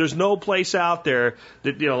 Because there's no place out there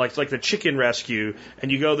that, like the chicken rescue,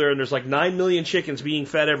 and you go there and there's like 9 million chickens being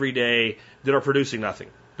fed every day that are producing nothing.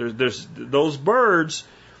 There's those birds,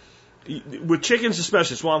 with chickens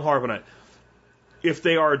especially, that's why I'm harping on it. If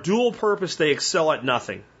they are dual purpose, they excel at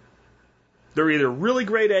nothing. They're either really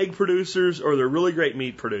great egg producers or they're really great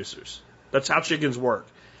meat producers. That's how chickens work.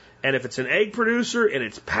 And if it's an egg producer and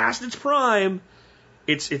it's past its prime,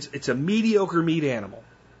 it's a mediocre meat animal.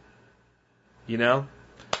 You know?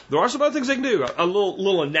 There are some other things they can do. A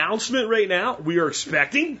little announcement right now. We are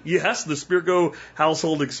expecting, yes, the Spirko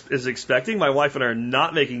household is expecting. My wife and I are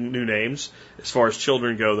not making new names as far as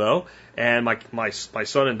children go, though. And my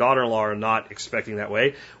son and daughter-in-law are not expecting that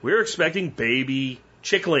way. We're expecting baby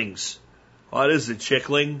chicklings. What is a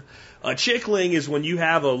chickling? A chickling is when you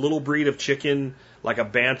have a little breed of chicken, like a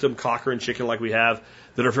bantam Cochrane chicken like we have,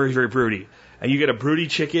 that are very, very broody. And you get a broody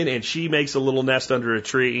chicken, and she makes a little nest under a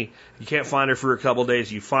tree. You can't find her for a couple of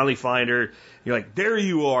days. You finally find her. You're like, there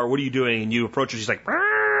you are. What are you doing? And you approach her. She's like,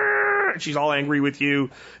 "Arr!" She's all angry with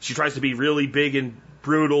you. She tries to be really big and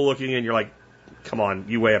brutal looking, and you're like, come on,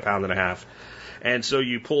 you weigh 1.5 pounds. And so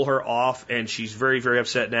you pull her off, and she's very, very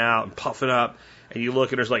upset now and puffing up. And you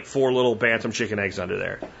look, and there's like 4 little bantam chicken eggs under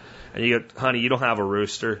there. And you go, honey, you don't have a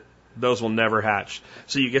rooster. Those will never hatch.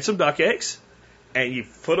 So you get some duck eggs, and you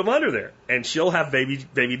put them under there. And she'll have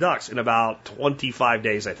baby ducks in about 25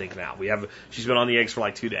 days, I think now. She's been on the eggs for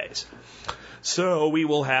like 2 days. So we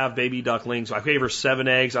will have baby ducklings. I gave her 7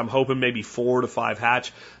 eggs. I'm hoping maybe 4 to 5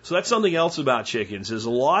 hatch. So that's something else about chickens, is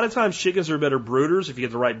a lot of times chickens are better brooders if you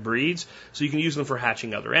get the right breeds, so you can use them for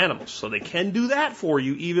hatching other animals. So they can do that for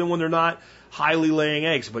you even when they're not highly laying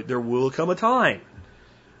eggs. But there will come a time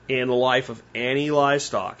in the life of any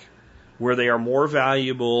livestock where they are more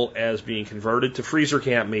valuable as being converted to freezer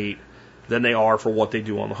camp meat than they are for what they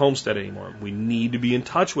do on the homestead anymore. We need to be in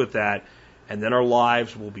touch with that, and then our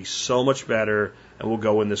lives will be so much better, and we'll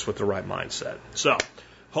go in this with the right mindset. So,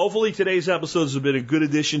 hopefully today's episodes have been a good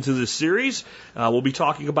addition to this series. We'll be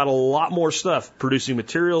talking about a lot more stuff: producing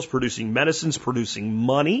materials, producing medicines, producing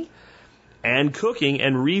money, and cooking,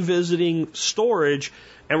 and revisiting storage.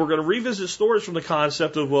 And we're going to revisit storage from the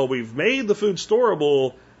concept of, well, we've made the food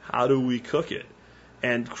storable, how do we cook it?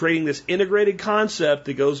 And creating this integrated concept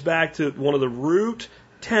that goes back to one of the root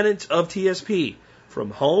tenets of TSP,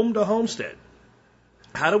 from home to homestead.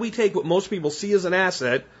 How do we take what most people see as an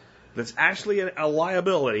asset that's actually a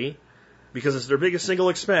liability because it's their biggest single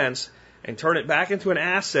expense, and turn it back into an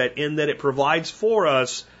asset in that it provides for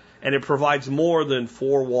us, and it provides more than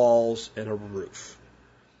 4 walls and a roof?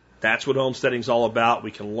 That's what homesteading is all about.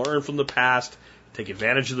 We can learn from the past, take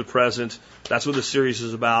advantage of the present. That's what this series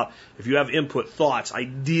is about. If you have input, thoughts,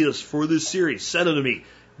 ideas for this series, send them to me.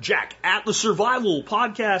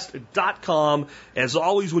 Jack@thesurvivalpodcast.com. As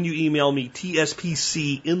always, when you email me,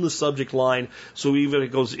 TSPC in the subject line, so even if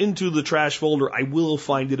it goes into the trash folder, I will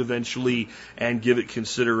find it eventually and give it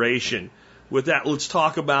consideration. With that, let's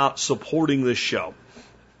talk about supporting this show.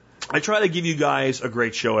 I try to give you guys a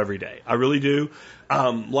great show every day. I really do.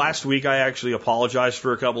 Last week, I actually apologized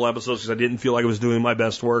for a couple episodes because I didn't feel like I was doing my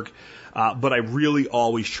best work, but I really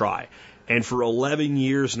always try. And for 11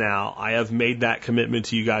 years now, I have made that commitment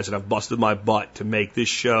to you guys, and I've busted my butt to make this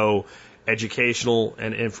show educational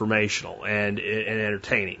and informational and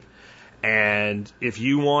entertaining. And if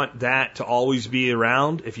you want that to always be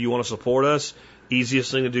around, if you want to support us,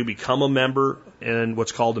 easiest thing to do, become a member in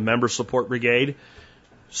what's called the Member Support Brigade.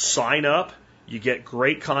 Sign up. You get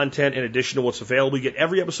great content in addition to what's available. You get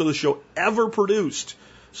every episode of the show ever produced.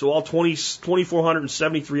 So all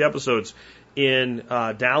 2,473 episodes in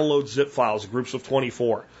download zip files, groups of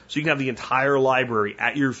 24. So you can have the entire library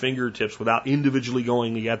at your fingertips without individually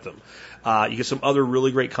going to get them. You get some other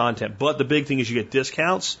really great content. But the big thing is you get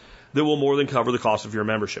discounts that will more than cover the cost of your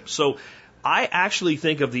membership. So I actually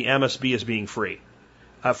think of the MSB as being free.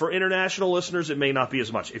 For international listeners, it may not be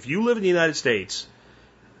as much. If you live in the United States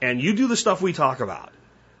and you do the stuff we talk about,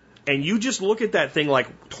 and you just look at that thing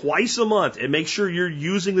like twice a month and make sure you're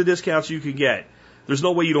using the discounts you can get, there's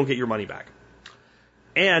no way you don't get your money back.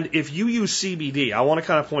 And if you use CBD, I want to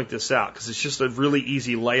kind of point this out because it's just a really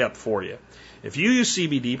easy layup for you. If you use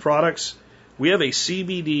CBD products, we have a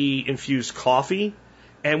CBD infused coffee,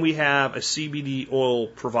 and we have a CBD oil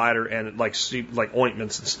provider and like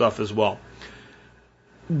ointments and stuff as well.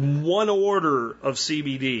 One order of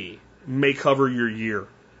CBD may cover your year,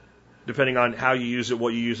 depending on how you use it,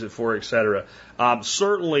 what you use it for, etc.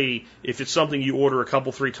 Certainly, if it's something you order a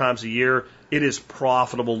couple, 3 times a year, it is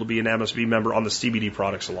profitable to be an MSB member on the CBD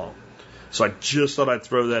products alone. So I just thought I'd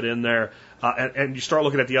throw that in there. And you start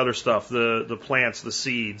looking at the other stuff, the plants, the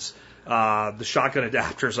seeds, the shotgun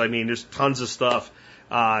adapters. I mean, there's tons of stuff.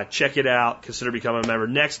 Check it out. Consider becoming a member.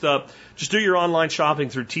 Next up, just do your online shopping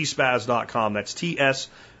through tspaz.com. That's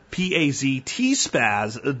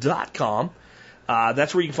PAZTspaz.com.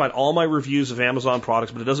 That's where you can find all my reviews of Amazon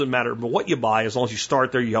products, but it doesn't matter what you buy. As long as you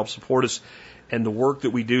start there, you help support us and the work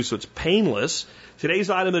that we do, so it's painless. Today's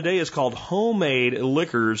item of the day is called Homemade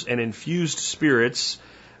Liquors and Infused Spirits.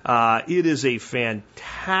 It is a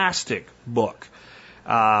fantastic book.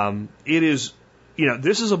 It is,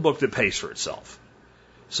 this is a book that pays for itself.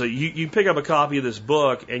 So you pick up a copy of this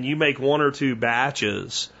book and you make one or two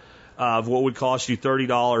batches of what would cost you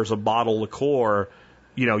 $30 a bottle of liqueur,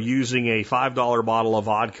 using a $5 bottle of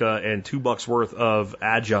vodka and $2 worth of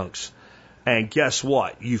adjuncts. And guess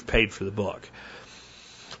what? You've paid for the book.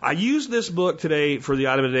 I use this book today for the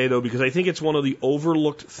item of the day, though, because I think it's one of the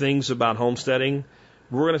overlooked things about homesteading.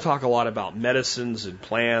 We're going to talk a lot about medicines and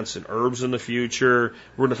plants and herbs in the future.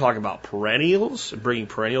 We're going to talk about perennials and bringing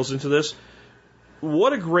perennials into this.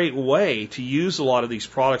 What a great way to use a lot of these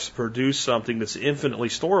products to produce something that's infinitely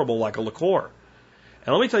storable like a liqueur.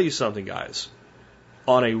 And let me tell you something, guys.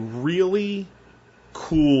 On a really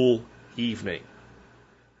cool evening,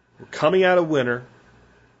 we're coming out of winter,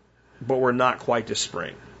 but we're not quite to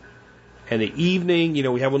spring. And the evening,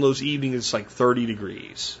 we have one of those evenings that's like 30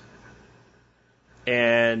 degrees.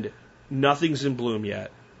 And nothing's in bloom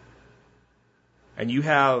yet. And you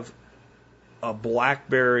have a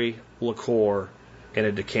blackberry liqueur in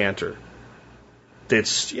a decanter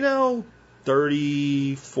that's,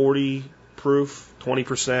 30, 40 proof,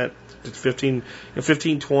 20%,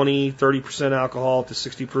 15, 20, 30% alcohol to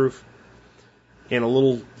 60 proof, and a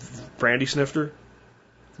little brandy snifter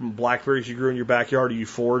from blackberries you grew in your backyard or you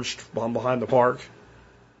foraged behind the park.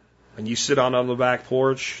 And you sit on the back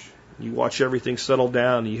porch, you watch everything settle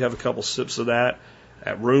down, and you have a couple sips of that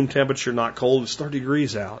at room temperature, not cold. It's 30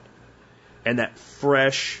 degrees out. And that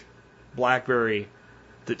fresh blackberry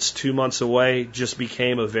that's 2 months away just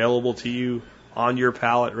became available to you on your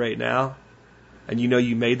palate right now. And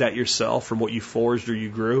you made that yourself from what you foraged or you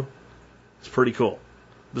grew. It's pretty cool.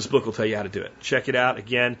 This book will tell you how to do it. Check it out.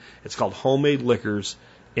 Again, it's called Homemade Liquors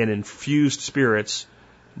and Infused Spirits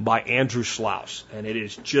by Andrew Schloss. And it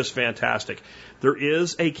is just fantastic. There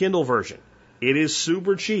is a Kindle version. It is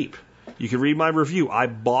super cheap. You can read my review. I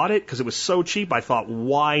bought it because it was so cheap, I thought,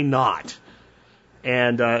 why not?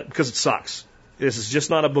 And because it sucks. This is just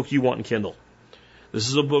not a book you want in Kindle. This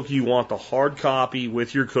is a book you want the hard copy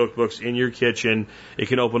with your cookbooks in your kitchen. It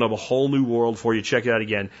can open up a whole new world for you. Check it out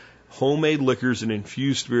again. Homemade Liquors and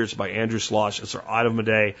Infused Spirits by Andrew Schloss. It's our item of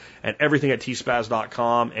the day. And everything at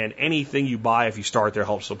tspaz.com. And anything you buy, if you start there,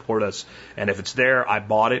 helps support us. And if it's there, I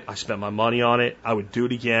bought it. I spent my money on it. I would do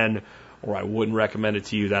it again, or I wouldn't recommend it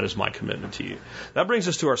to you. That is my commitment to you. That brings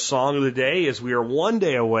us to our song of the day, as we are one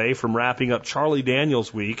day away from wrapping up Charlie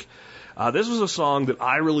Daniels Week. This was a song that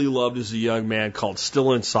I really loved as a young man called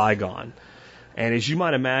Still in Saigon. And as you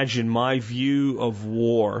might imagine, my view of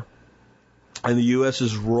war and the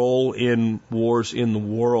U.S.'s role in wars in the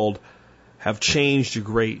world have changed a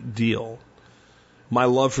great deal. My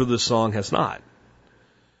love for this song has not.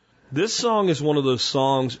 This song is one of those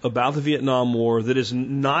songs about the Vietnam War that is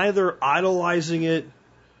neither idolizing it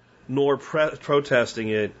nor protesting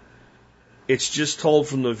it. It's just told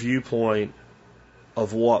from the viewpoint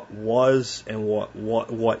of what was and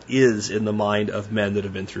what is in the mind of men that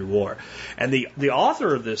have been through war. And the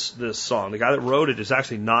author of this song, the guy that wrote it, is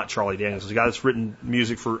actually not Charlie Daniels. The guy that's written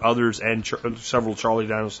music for others and several Charlie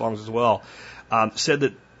Daniels songs as well, said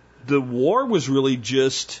that the war was really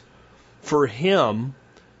just, for him,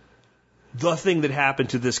 the thing that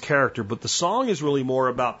happened to this character, but the song is really more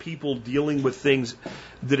about people dealing with things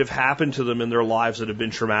that have happened to them in their lives that have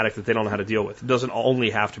been traumatic that they don't know how to deal with. It doesn't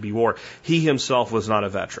only have to be war. He himself was not a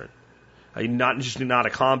veteran. Not a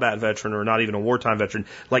combat veteran or not even a wartime veteran,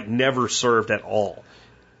 like never served at all.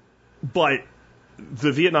 But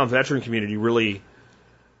the Vietnam veteran community really,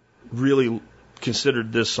 really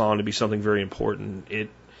considered this song to be something very important.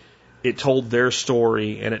 It told their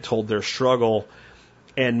story and it told their struggle.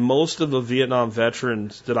 And most of the Vietnam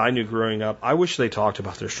veterans that I knew growing up, I wish they talked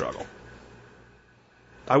about their struggle.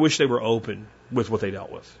 I wish they were open with what they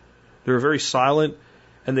dealt with. They were very silent,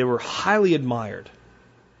 and they were highly admired.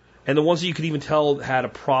 And the ones that you could even tell had a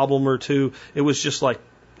problem or two, it was just like,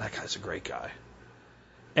 that guy's a great guy.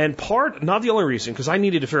 And not the only reason, because I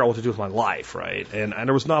needed to figure out what to do with my life, right? And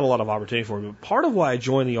there was not a lot of opportunity for me. But part of why I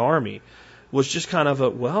joined the Army was just kind of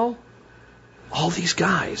all these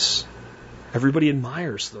guys, everybody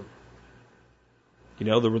admires them.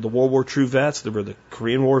 There were the World War II vets, there were the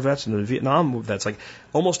Korean War vets, and the Vietnam vets. Like,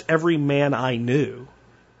 almost every man I knew,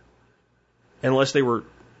 unless they were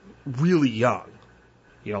really young,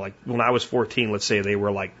 You know, like when I was 14, let's say they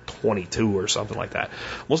were like 22 or something like that.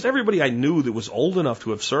 Most everybody I knew that was old enough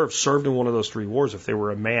to have served in one of those 3 wars if they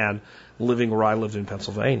were a man living where I lived in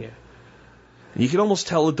Pennsylvania. And you could almost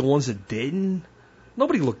tell that the ones that didn't,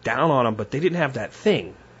 nobody looked down on them, but they didn't have that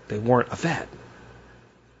thing. They weren't a vet.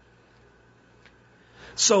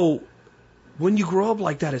 So when you grow up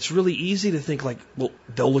like that, it's really easy to think like, well,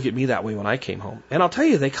 they'll look at me that way when I came home. And I'll tell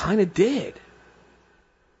you, they kind of did.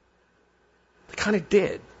 They kind of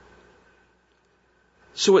did.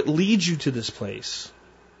 So it leads you to this place.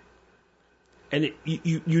 And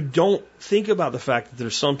you don't think about the fact that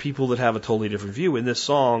there's some people that have a totally different view. In this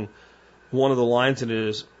song, one of the lines in it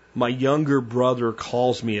is, my younger brother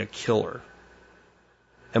calls me a killer,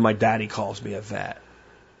 and my daddy calls me a vet.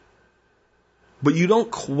 But you don't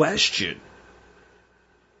question.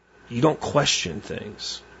 You don't question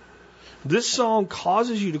things. This song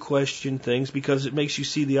causes you to question things because it makes you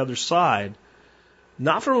see the other side.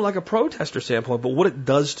 Not from like a protester standpoint, but what it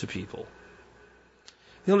does to people.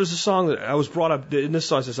 You know, there's a song that I was brought up, in this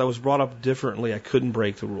song it says, I was brought up differently, I couldn't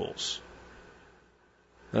break the rules.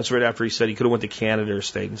 That's right after he said he could have went to Canada or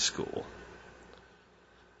stayed in school.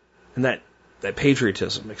 And that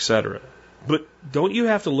patriotism, etc. But don't you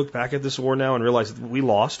have to look back at this war now and realize that we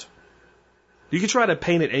lost? You can try to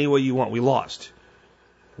paint it any way you want, we lost.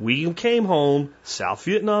 We came home, South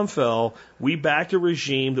Vietnam fell, we backed a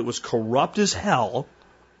regime that was corrupt as hell.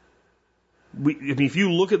 If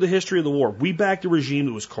you look at the history of the war, we backed a regime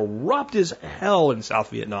that was corrupt as hell in South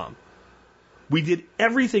Vietnam. We did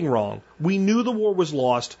everything wrong. We knew the war was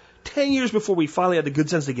lost 10 years before we finally had the good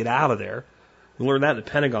sense to get out of there. We learned that in the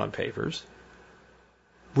Pentagon Papers.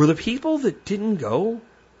 Were the people that didn't go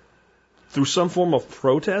through some form of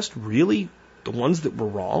protest really the ones that were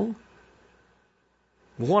wrong?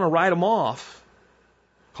 We want to write them off,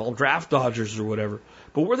 call them draft dodgers or whatever.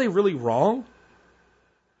 But were they really wrong?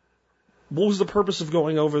 What was the purpose of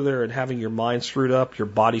going over there and having your mind screwed up, your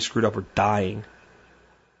body screwed up, or dying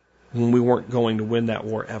when we weren't going to win that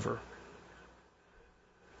war ever?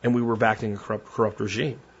 And we were backing a corrupt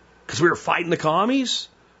regime. Because we were fighting the commies?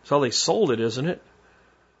 That's how they sold it, isn't it?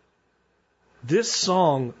 This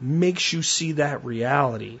song makes you see that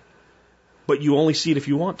reality, but you only see it if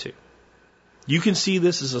you want to. You can see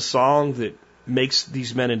this as a song that makes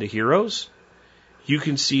these men into heroes. You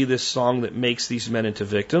can see this song that makes these men into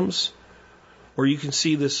victims. Or you can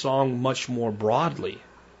see this song much more broadly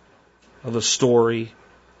of a story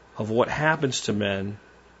of what happens to men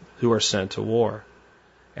who are sent to war.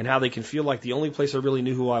 And how they can feel like the only place I really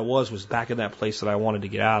knew who I was back in that place that I wanted to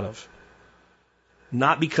get out of.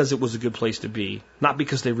 Not because it was a good place to be, not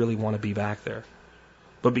because they really want to be back there,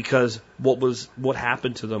 but because what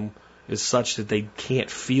happened to them is such that they can't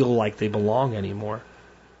feel like they belong anymore.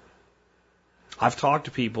 I've talked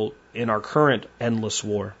to people in our current endless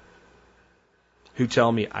war who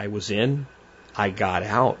tell me I was in, I got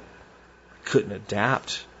out, couldn't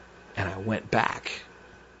adapt, and I went back.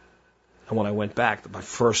 And when I went back, my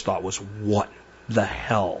first thought was, what the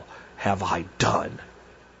hell have I done?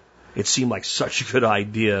 It seemed like such a good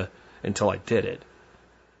idea until I did it.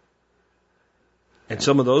 And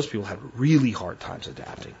some of those people had really hard times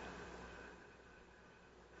adapting.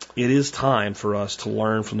 It is time for us to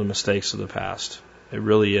learn from the mistakes of the past. It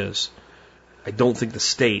really is. I don't think the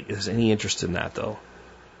state has any interest in that, though.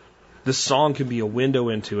 This song can be a window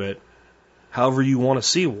into it, however you want to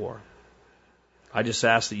see war. I just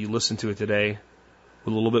ask that you listen to it today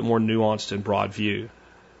with a little bit more nuanced and broad view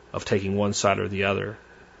of taking one side or the other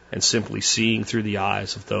and simply seeing through the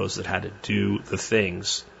eyes of those that had to do the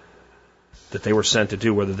things that they were sent to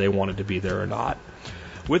do, whether they wanted to be there or not.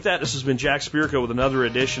 With that, this has been Jack Spirko with another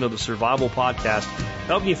edition of the Survival Podcast,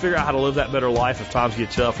 helping you figure out how to live that better life if times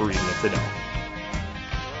get tough or even if they don't.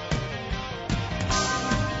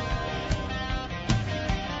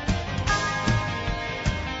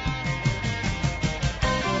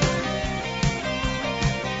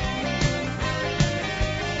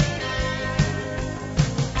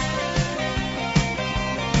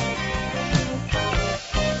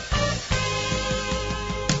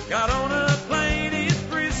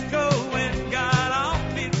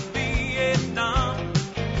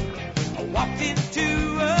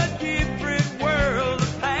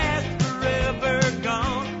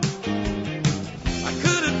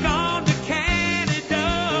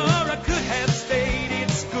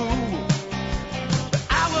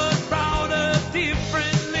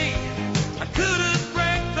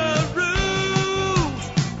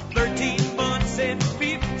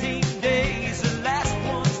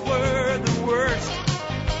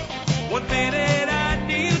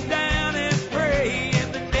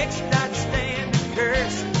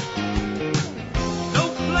 No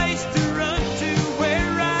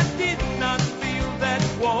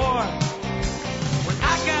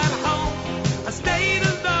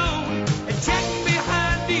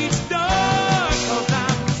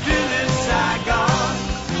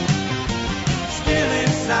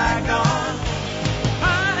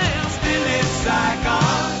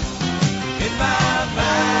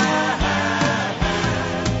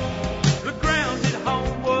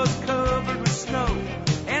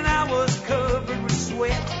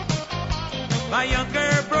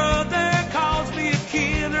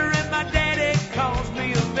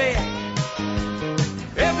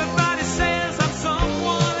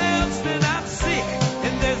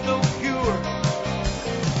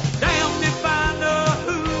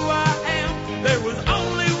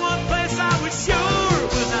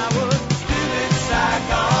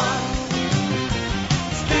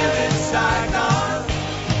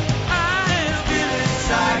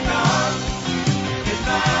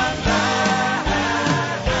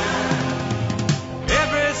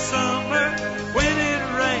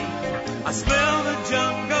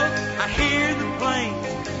I hear the planes,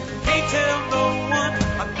 can't tell